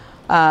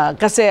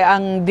 kasi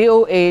ang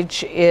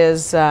DOH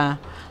is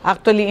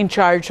actually in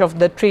charge of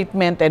the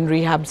treatment and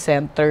rehab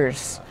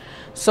centers.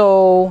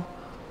 So,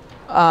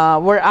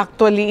 we're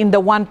actually in the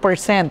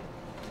 1%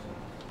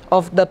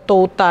 of the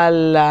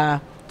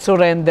total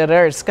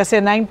surrenderers. Kasi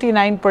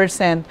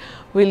 99%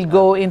 will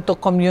go into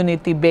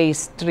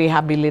community-based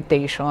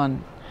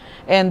rehabilitation.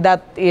 And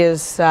that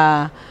is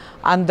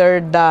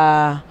under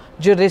the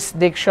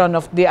jurisdiction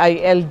of the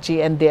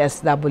ILG and the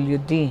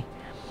SWD.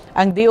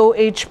 Ang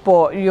DOH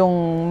po,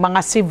 yung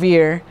mga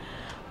severe,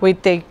 we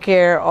take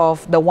care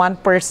of the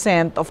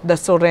 1% of the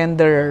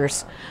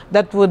surrenderers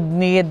that would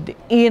need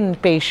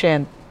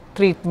inpatient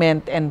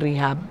treatment and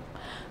rehab.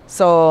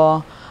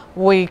 So,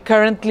 we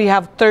currently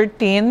have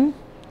 13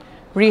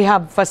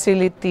 rehab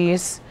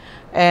facilities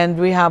and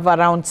we have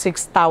around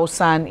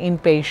 6,000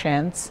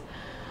 inpatients.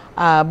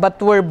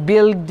 But we're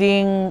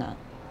building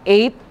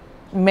 8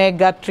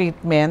 mega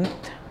treatment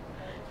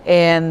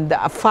and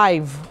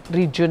 5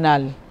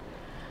 regional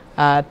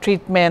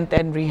treatment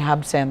and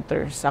rehab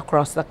centers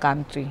across the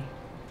country.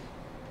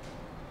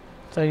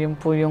 So yun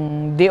po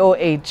yung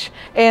DOH.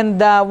 And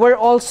we're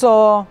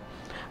also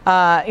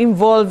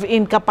involved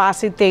in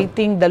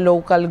capacitating the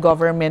local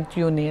government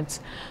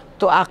units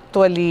to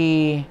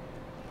actually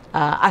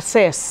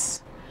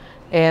assess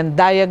and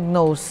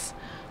diagnose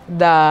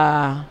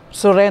the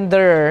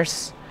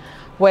surrenderers,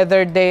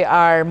 whether they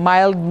are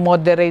mild,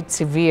 moderate,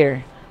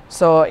 severe.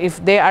 So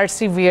if they are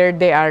severe,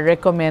 they are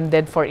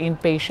recommended for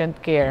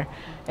inpatient care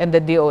and the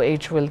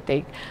DOH will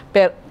take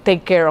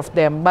care of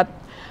them. But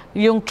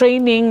yung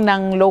training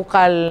ng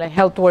local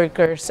health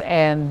workers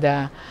and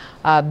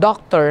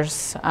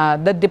doctors,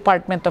 the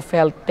Department of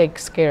Health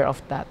takes care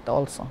of that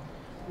also.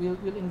 We'll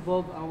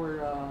involve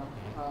our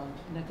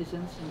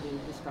netizens in the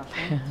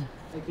discussion.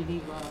 I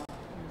believe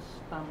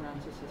Ms. Tam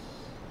Francis's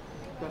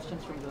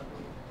questions from the...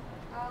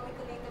 We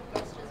collected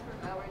questions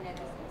from our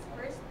netizens.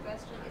 First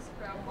question is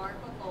from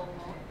Marco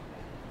Tomo.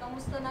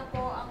 Kamusta na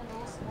po ang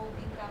no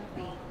smoking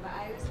campaign?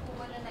 Maayos po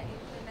ba na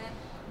na-implement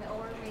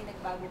or may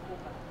nagbago po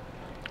ba?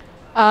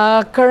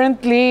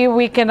 Currently,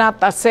 we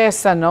cannot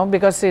assess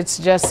because it's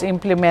just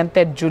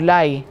implemented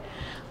July.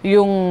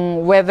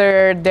 Yung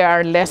whether there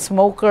are less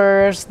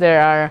smokers,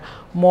 there are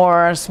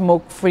more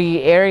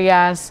smoke-free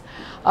areas.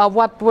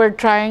 What we're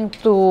trying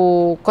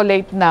to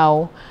collate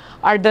now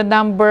are the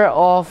number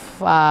of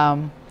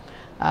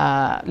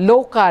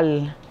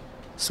local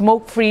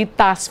smoke-free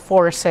task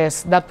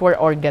forces that were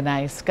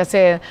organized.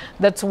 Kasi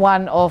that's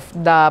one of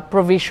the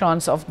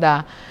provisions of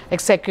the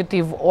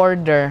executive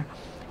order.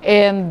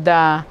 And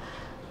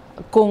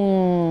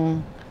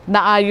kung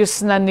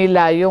naayos na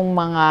nila yung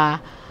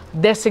mga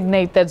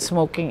designated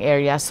smoking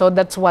areas. So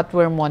that's what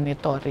we're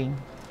monitoring.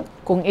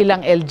 Kung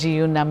ilang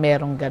LGU na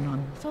merong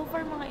ganun. So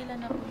far, mga ilan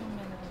na po yung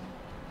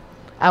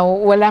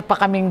meron? Wala pa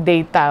kaming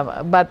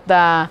data, but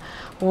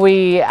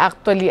we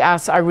actually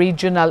ask our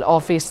regional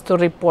office to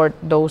report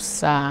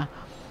those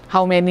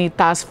how many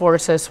task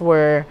forces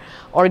were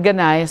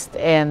organized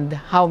and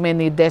how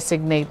many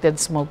designated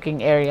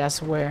smoking areas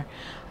were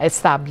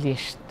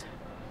established.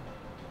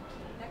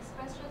 Next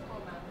question po,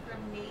 ma'am, from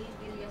May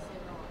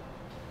Villasenon.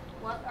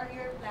 What are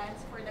your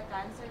plans for the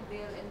cancer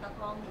bill in the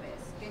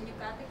Congress? Can you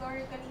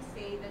categorically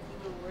say that you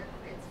will work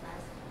for its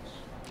passage?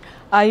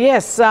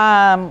 Yes,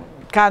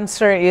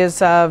 cancer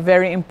is a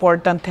very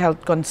important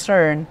health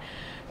concern.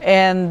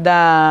 And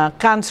the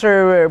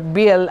cancer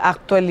bill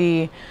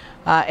actually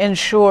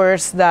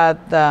ensures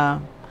that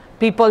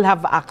people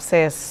have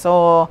access.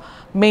 So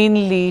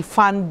mainly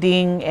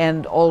funding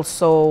and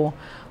also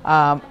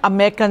a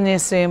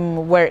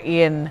mechanism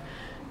wherein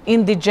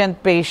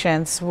indigent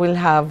patients will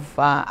have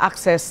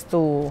access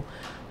to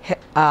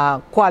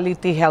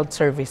quality health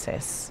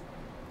services.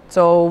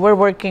 So we're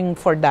working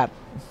for that.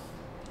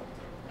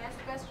 Last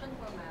question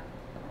po, ma'am.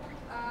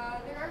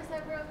 There are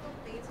several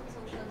complaints on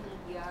social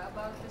media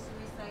about the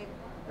suicide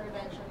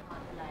prevention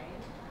hotline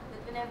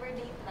that whenever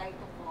they try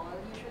to call,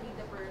 usually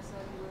the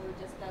person will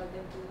just tell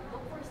them to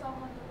look for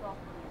someone to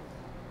talk to.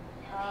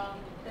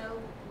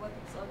 Tell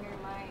what's on your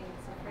mind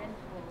sa friend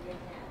mo,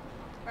 ganyan.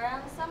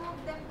 Parang some of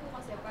them po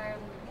kasi parang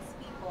these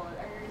people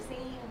are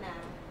saying na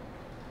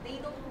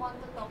they don't want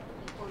to talk to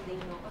people they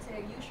know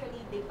kasi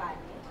usually they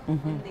panic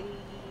when they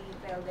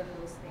tell them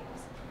those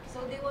things.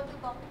 So they want to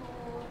talk to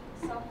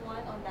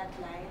someone on that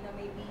line na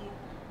maybe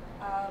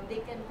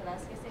they can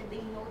trust kasi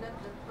they know that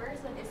the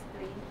person is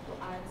trained to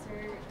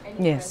answer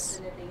any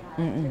question that they have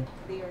that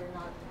they are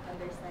not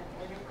understanding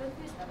or they're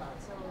confused about.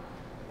 So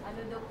ano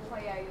daw po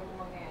kaya yung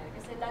mga yan?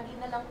 Kasi lagi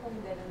na lang kung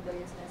ganun daw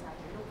yung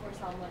sinasabi. Look for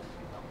someone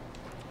to talk to.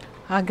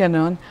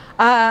 Ganun.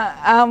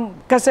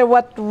 Kasi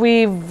what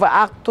we've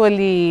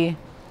actually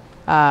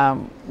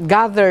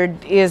gathered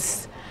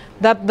is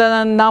that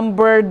the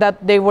number that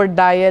they were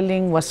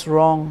dialing was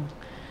wrong.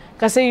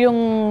 Kasi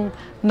yung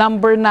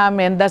number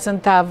namin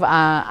doesn't have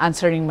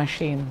answering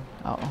machine.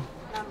 Oo.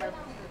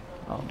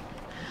 Oo.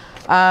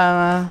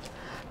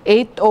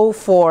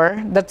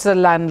 804, that's the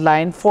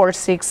landline,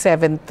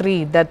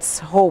 4673, that's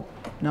HOPE,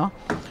 no?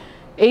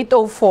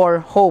 804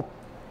 HOPE,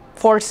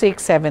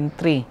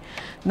 4673.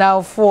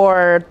 Now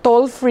for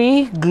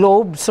toll-free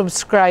Globe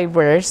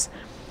subscribers,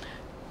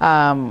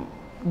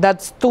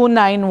 that's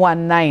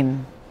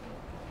 2919.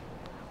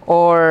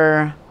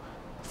 Or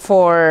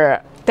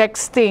for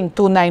texting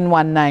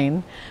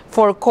 2919,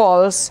 for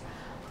calls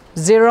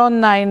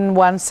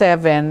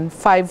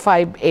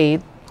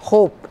 0917-558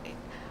 HOPE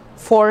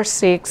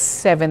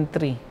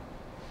 4673.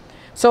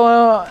 So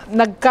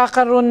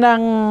nagkakaroon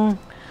ng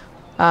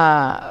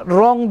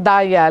wrong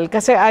dial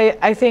kasi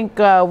I think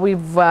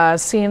we've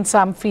seen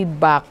some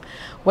feedback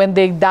when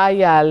they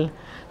dial.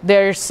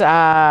 There's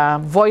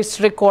voice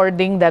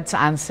recording that's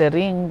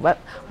answering, but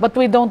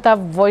we don't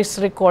have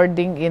voice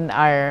recording in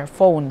our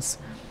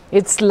phones.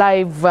 It's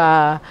live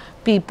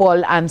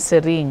people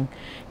answering.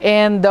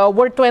 And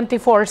we're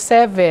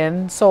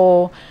 24/7,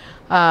 so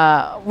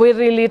we're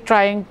really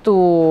trying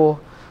to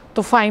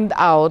find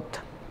out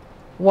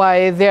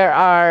why there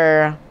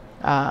are,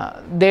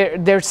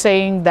 they're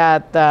saying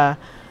that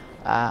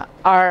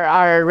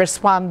our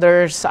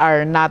responders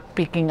are not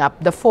picking up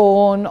the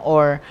phone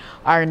or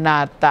are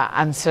not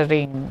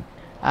answering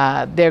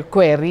their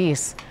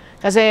queries.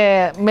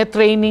 Kasi may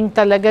training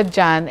talaga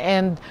dyan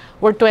and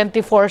we're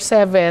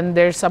 24/7,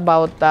 there's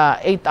about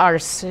 8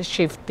 hours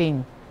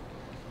shifting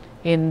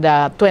in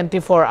the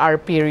 24-hour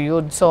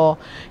period. So,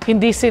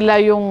 hindi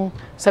sila yung,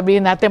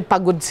 sabihin natin,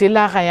 pagod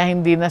sila, kaya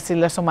hindi na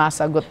sila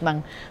sumasagot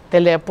ng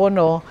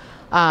telepono.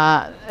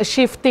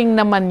 Shifting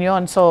naman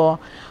yon.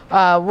 So,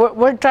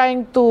 we're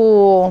trying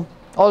to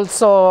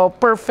also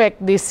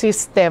perfect this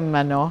system,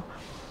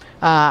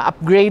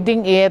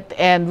 upgrading it,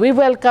 and we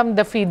welcome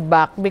the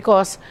feedback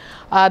because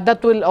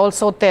that will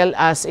also tell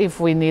us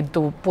if we need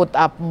to put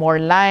up more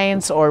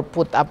lines or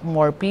put up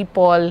more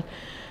people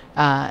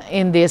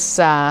in these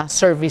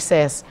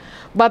services.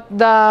 But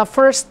the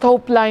first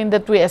Hope line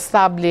that we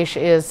established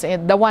is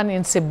the one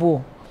in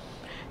Cebu.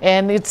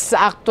 And it's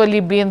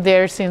actually been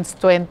there since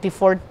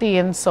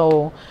 2014,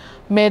 so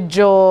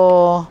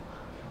medyo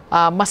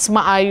mas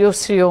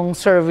maayos yung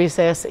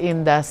services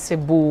in the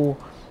Cebu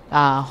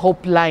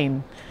Hope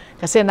line.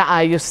 Kasi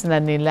naayos na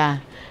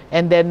nila.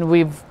 And then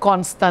we've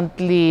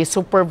constantly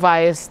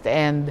supervised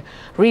and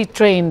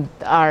retrained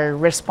our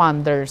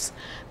responders.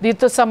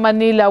 Dito sa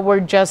Manila,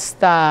 we're just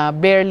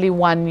barely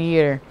 1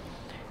 year.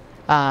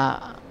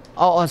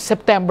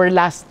 September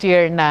last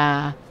year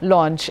na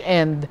launch,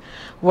 and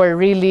we're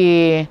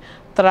really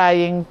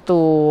trying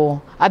to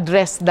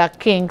address the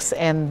kinks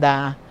and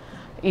the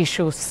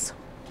issues.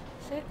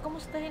 Sir,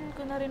 kumustahin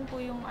ko na rin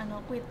po yung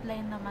quit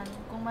line naman.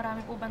 Kung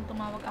marami po bang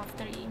tumawag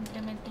after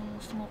i-implement yung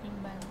smoking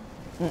ban?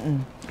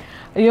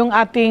 Yung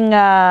ating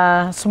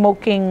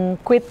smoking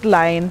quit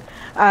line,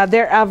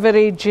 they're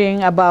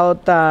averaging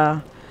about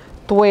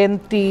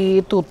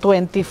 20 to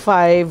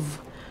 25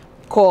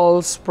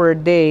 calls per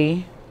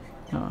day.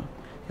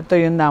 Ito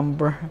yung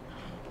number.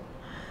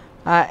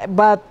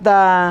 But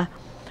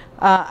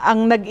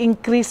ang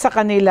nag-increase sa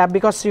kanila,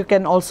 because you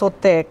can also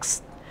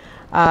text,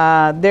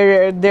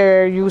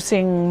 they're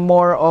using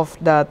more of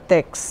the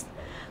text.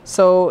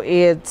 So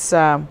it's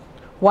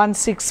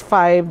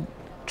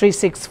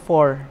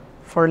 165-364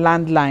 for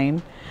landline.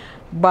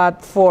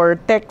 But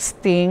for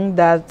texting,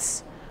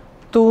 that's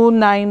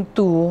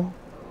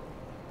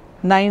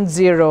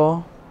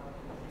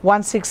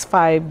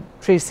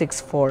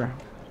 292-90-165-364.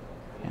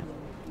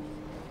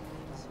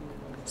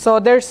 So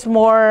there's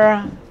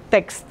more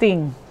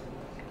texting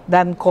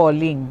than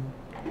calling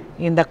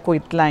in the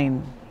quit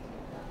line.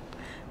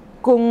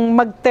 Kung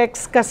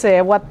mag-text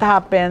kasi, what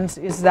happens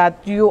is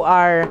that you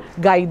are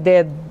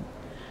guided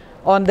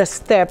on the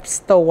steps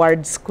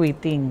towards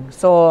quitting.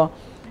 So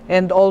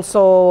And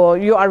also,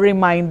 you are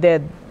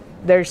reminded,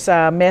 there's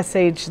a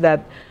message that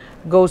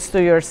goes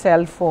to your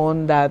cell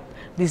phone that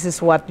this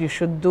is what you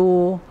should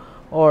do,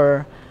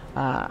 or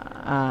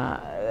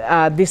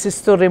this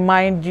is to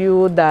remind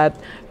you that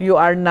you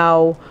are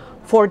now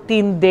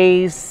 14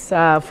 days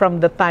from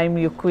the time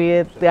you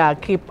quit,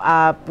 keep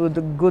up with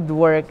the good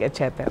work,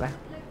 etc.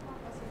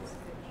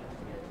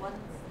 Once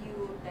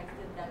you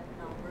texted that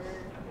number,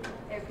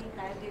 every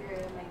time they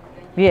remind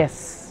you.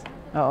 Yes.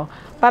 Oo.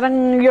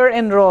 Parang you're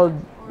enrolled.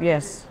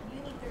 Yes.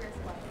 You need to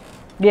respond.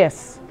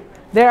 Yes.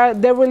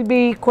 There will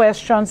be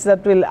questions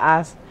that will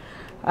ask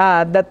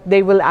that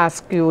they will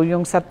ask you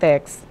yung sa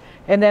text.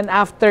 And then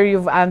after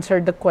you've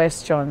answered the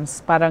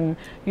questions, parang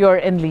you're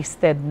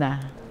enlisted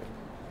na.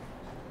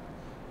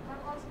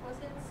 Also po,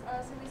 since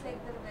suicide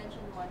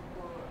prevention month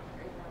po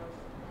right now,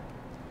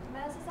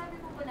 masasabi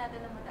po ba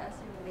natin na mataas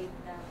yung rate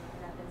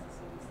natin sa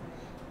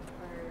suicide?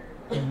 Or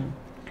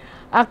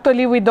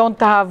Actually, we don't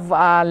have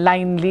a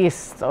line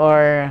list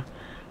or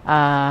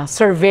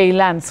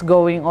surveillance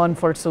going on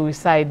for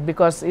suicide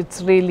because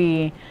it's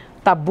really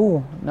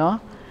taboo, no?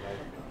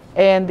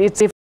 And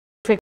it's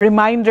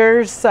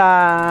reminders,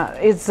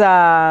 it's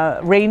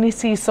rainy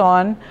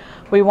season.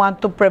 We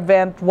want to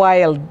prevent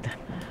wild,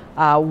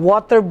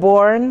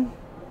 waterborne,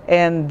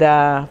 and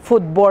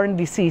foodborne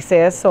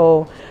diseases.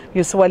 So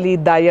usually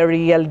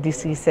diarrheal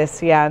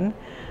diseases yan.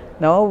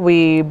 No,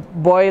 we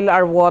boil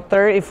our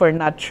water if we're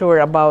not sure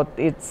about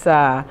its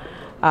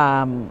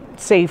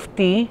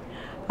safety.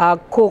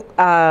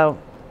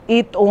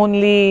 Eat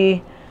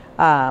only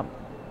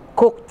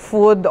cooked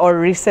food or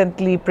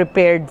recently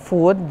prepared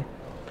food.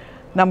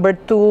 Number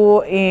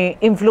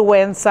 2,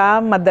 influenza.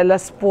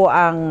 Madalas po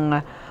ang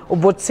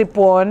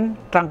ubot-sipon,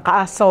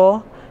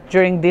 trangkaso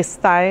during this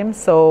time.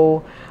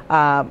 So,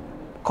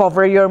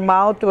 cover your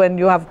mouth when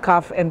you have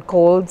cough and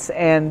colds,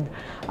 and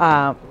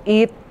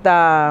eat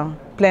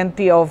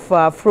plenty of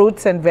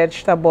fruits and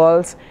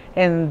vegetables,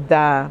 and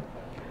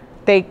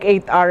take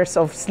 8 hours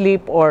of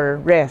sleep or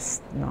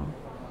rest. No?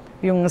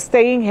 Yung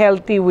staying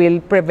healthy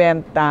will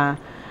prevent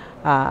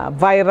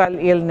viral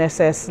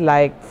illnesses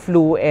like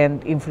flu and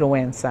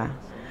influenza.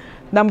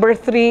 Number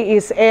 3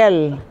 is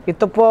L.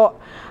 Ito po,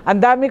 ang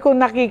dami kong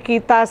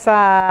nakikita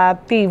sa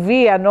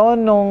TV,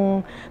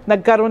 nung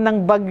nagkaroon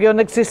ng bagyo,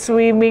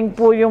 nagsiswimming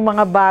po yung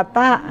mga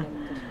bata.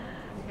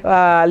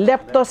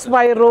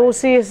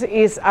 Leptospirosis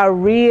is a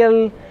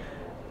real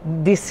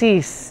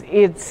disease.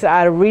 It's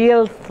a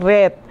real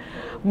threat.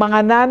 Mga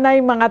nanay,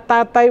 mga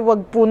tatay,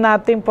 wag po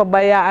nating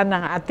pabayaan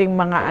ang ating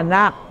mga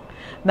anak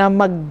na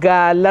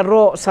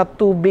maglaro sa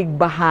tubig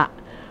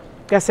baha.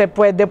 Kasi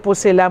pwede po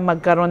sila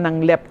magkaroon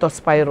ng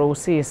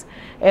leptospirosis.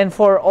 And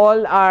for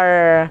all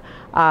our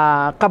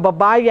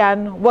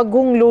kababayan, wag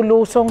hong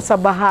lulusong sa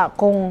baha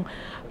kung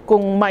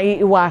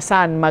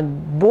maiiwasan,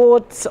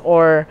 mag-boots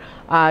or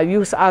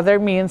use other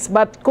means.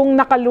 But kung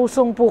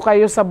nakalusong po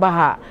kayo sa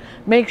baha,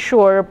 make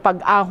sure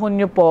pag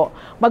ahon nyo po,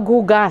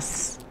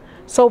 maghugas,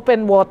 soap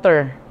and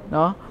water,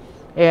 no?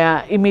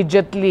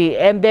 Immediately.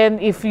 And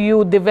then if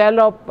you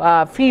develop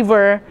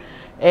fever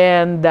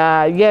and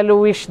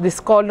yellowish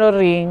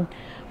discoloring,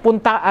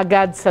 punta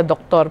agad sa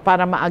doktor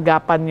para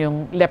maagapan yung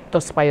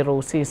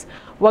leptospirosis.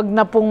 Huwag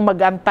na pong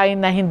magantay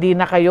na hindi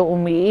na kayo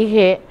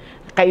umiihi,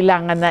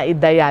 kailangan na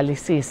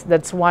i-dialysis.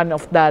 That's one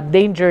of the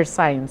danger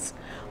signs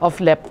of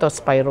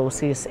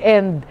leptospirosis.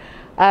 And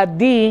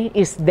D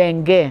is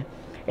dengue.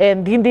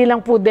 And hindi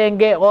lang po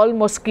dengue, all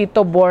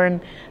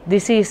mosquito-borne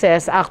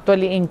diseases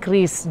actually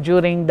increase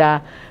during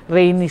the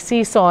rainy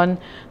season.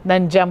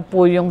 Nandiyan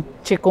po yung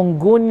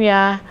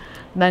chikungunya,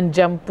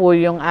 nandiyan po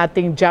yung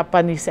ating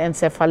Japanese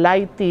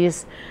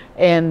encephalitis,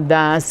 and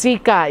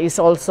Zika is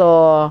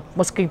also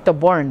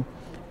mosquito-borne.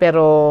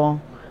 Pero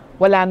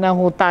wala na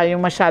ho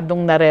tayong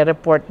masyadong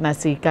nare-report na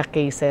Zika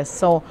cases.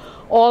 So,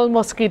 all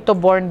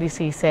mosquito-borne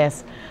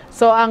diseases.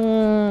 So, ang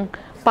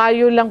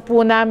payo lang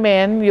po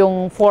namin,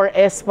 yung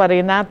 4S pa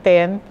rin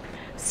natin,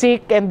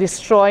 seek and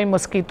destroy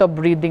mosquito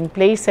breeding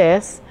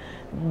places.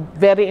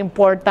 Very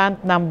important,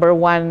 number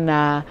 1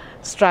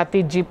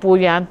 strategy po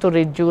yan to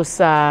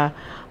reduce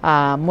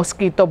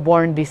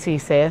mosquito-borne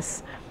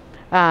diseases.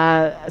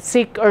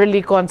 Seek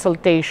early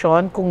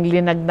consultation. Kung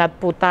linagnat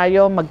po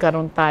tayo,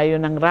 magkaroon tayo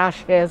ng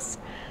rashes,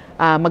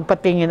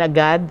 magpatingin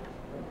agad.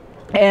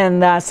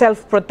 And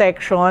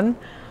self-protection,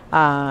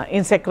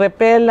 insect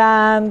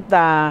repellent,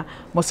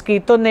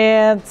 mosquito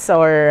nets,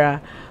 or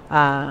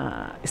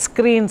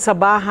screen sa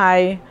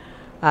bahay,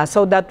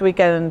 so that we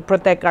can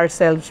protect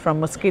ourselves from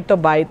mosquito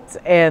bites,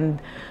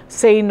 and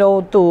say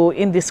no to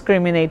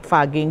indiscriminate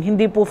fogging.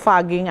 Hindi po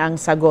fogging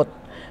ang sagot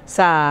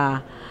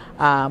sa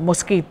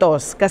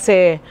mosquitoes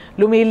kasi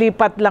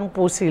lumilipat lang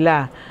po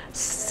sila.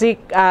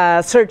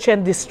 Search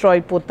and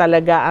destroy po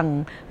talaga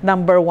ang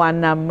number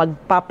 1 na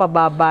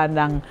magpapababa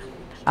ng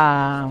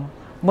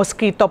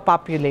mosquito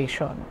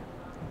population.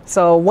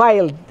 So,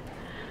 wild.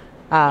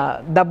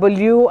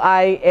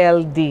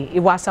 WILD.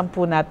 Iwasan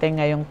po natin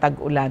ngayong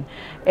tag-ulan.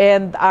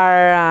 And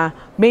our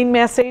main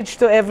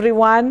message to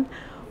everyone,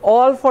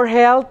 all for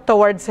health,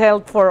 towards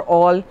health for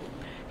all.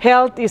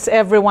 health is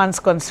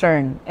everyone's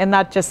concern and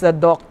not just the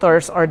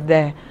doctors or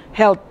the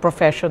health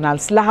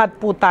professionals. Lahat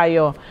po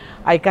tayo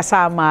ay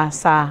kasama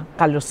sa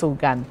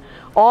kalusugan.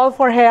 All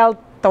for health,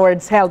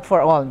 towards health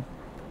for all.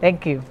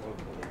 Thank you.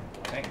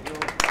 Thank you.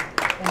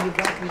 And with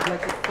that, we'd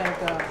like to thank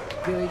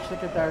DOH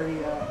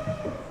Secretary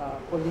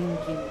Paulyn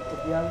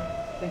Ubial.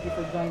 Thank you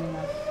for joining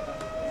us.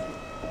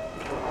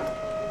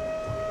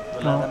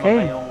 Wala Okay.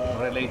 naman kayong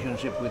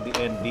relationship with the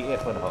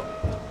NDF,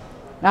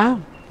 ano?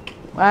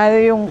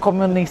 Yung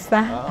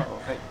komunista?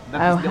 Okay.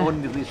 That is the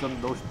only reason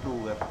those two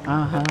were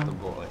left to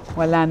go.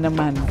 Wala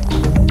naman.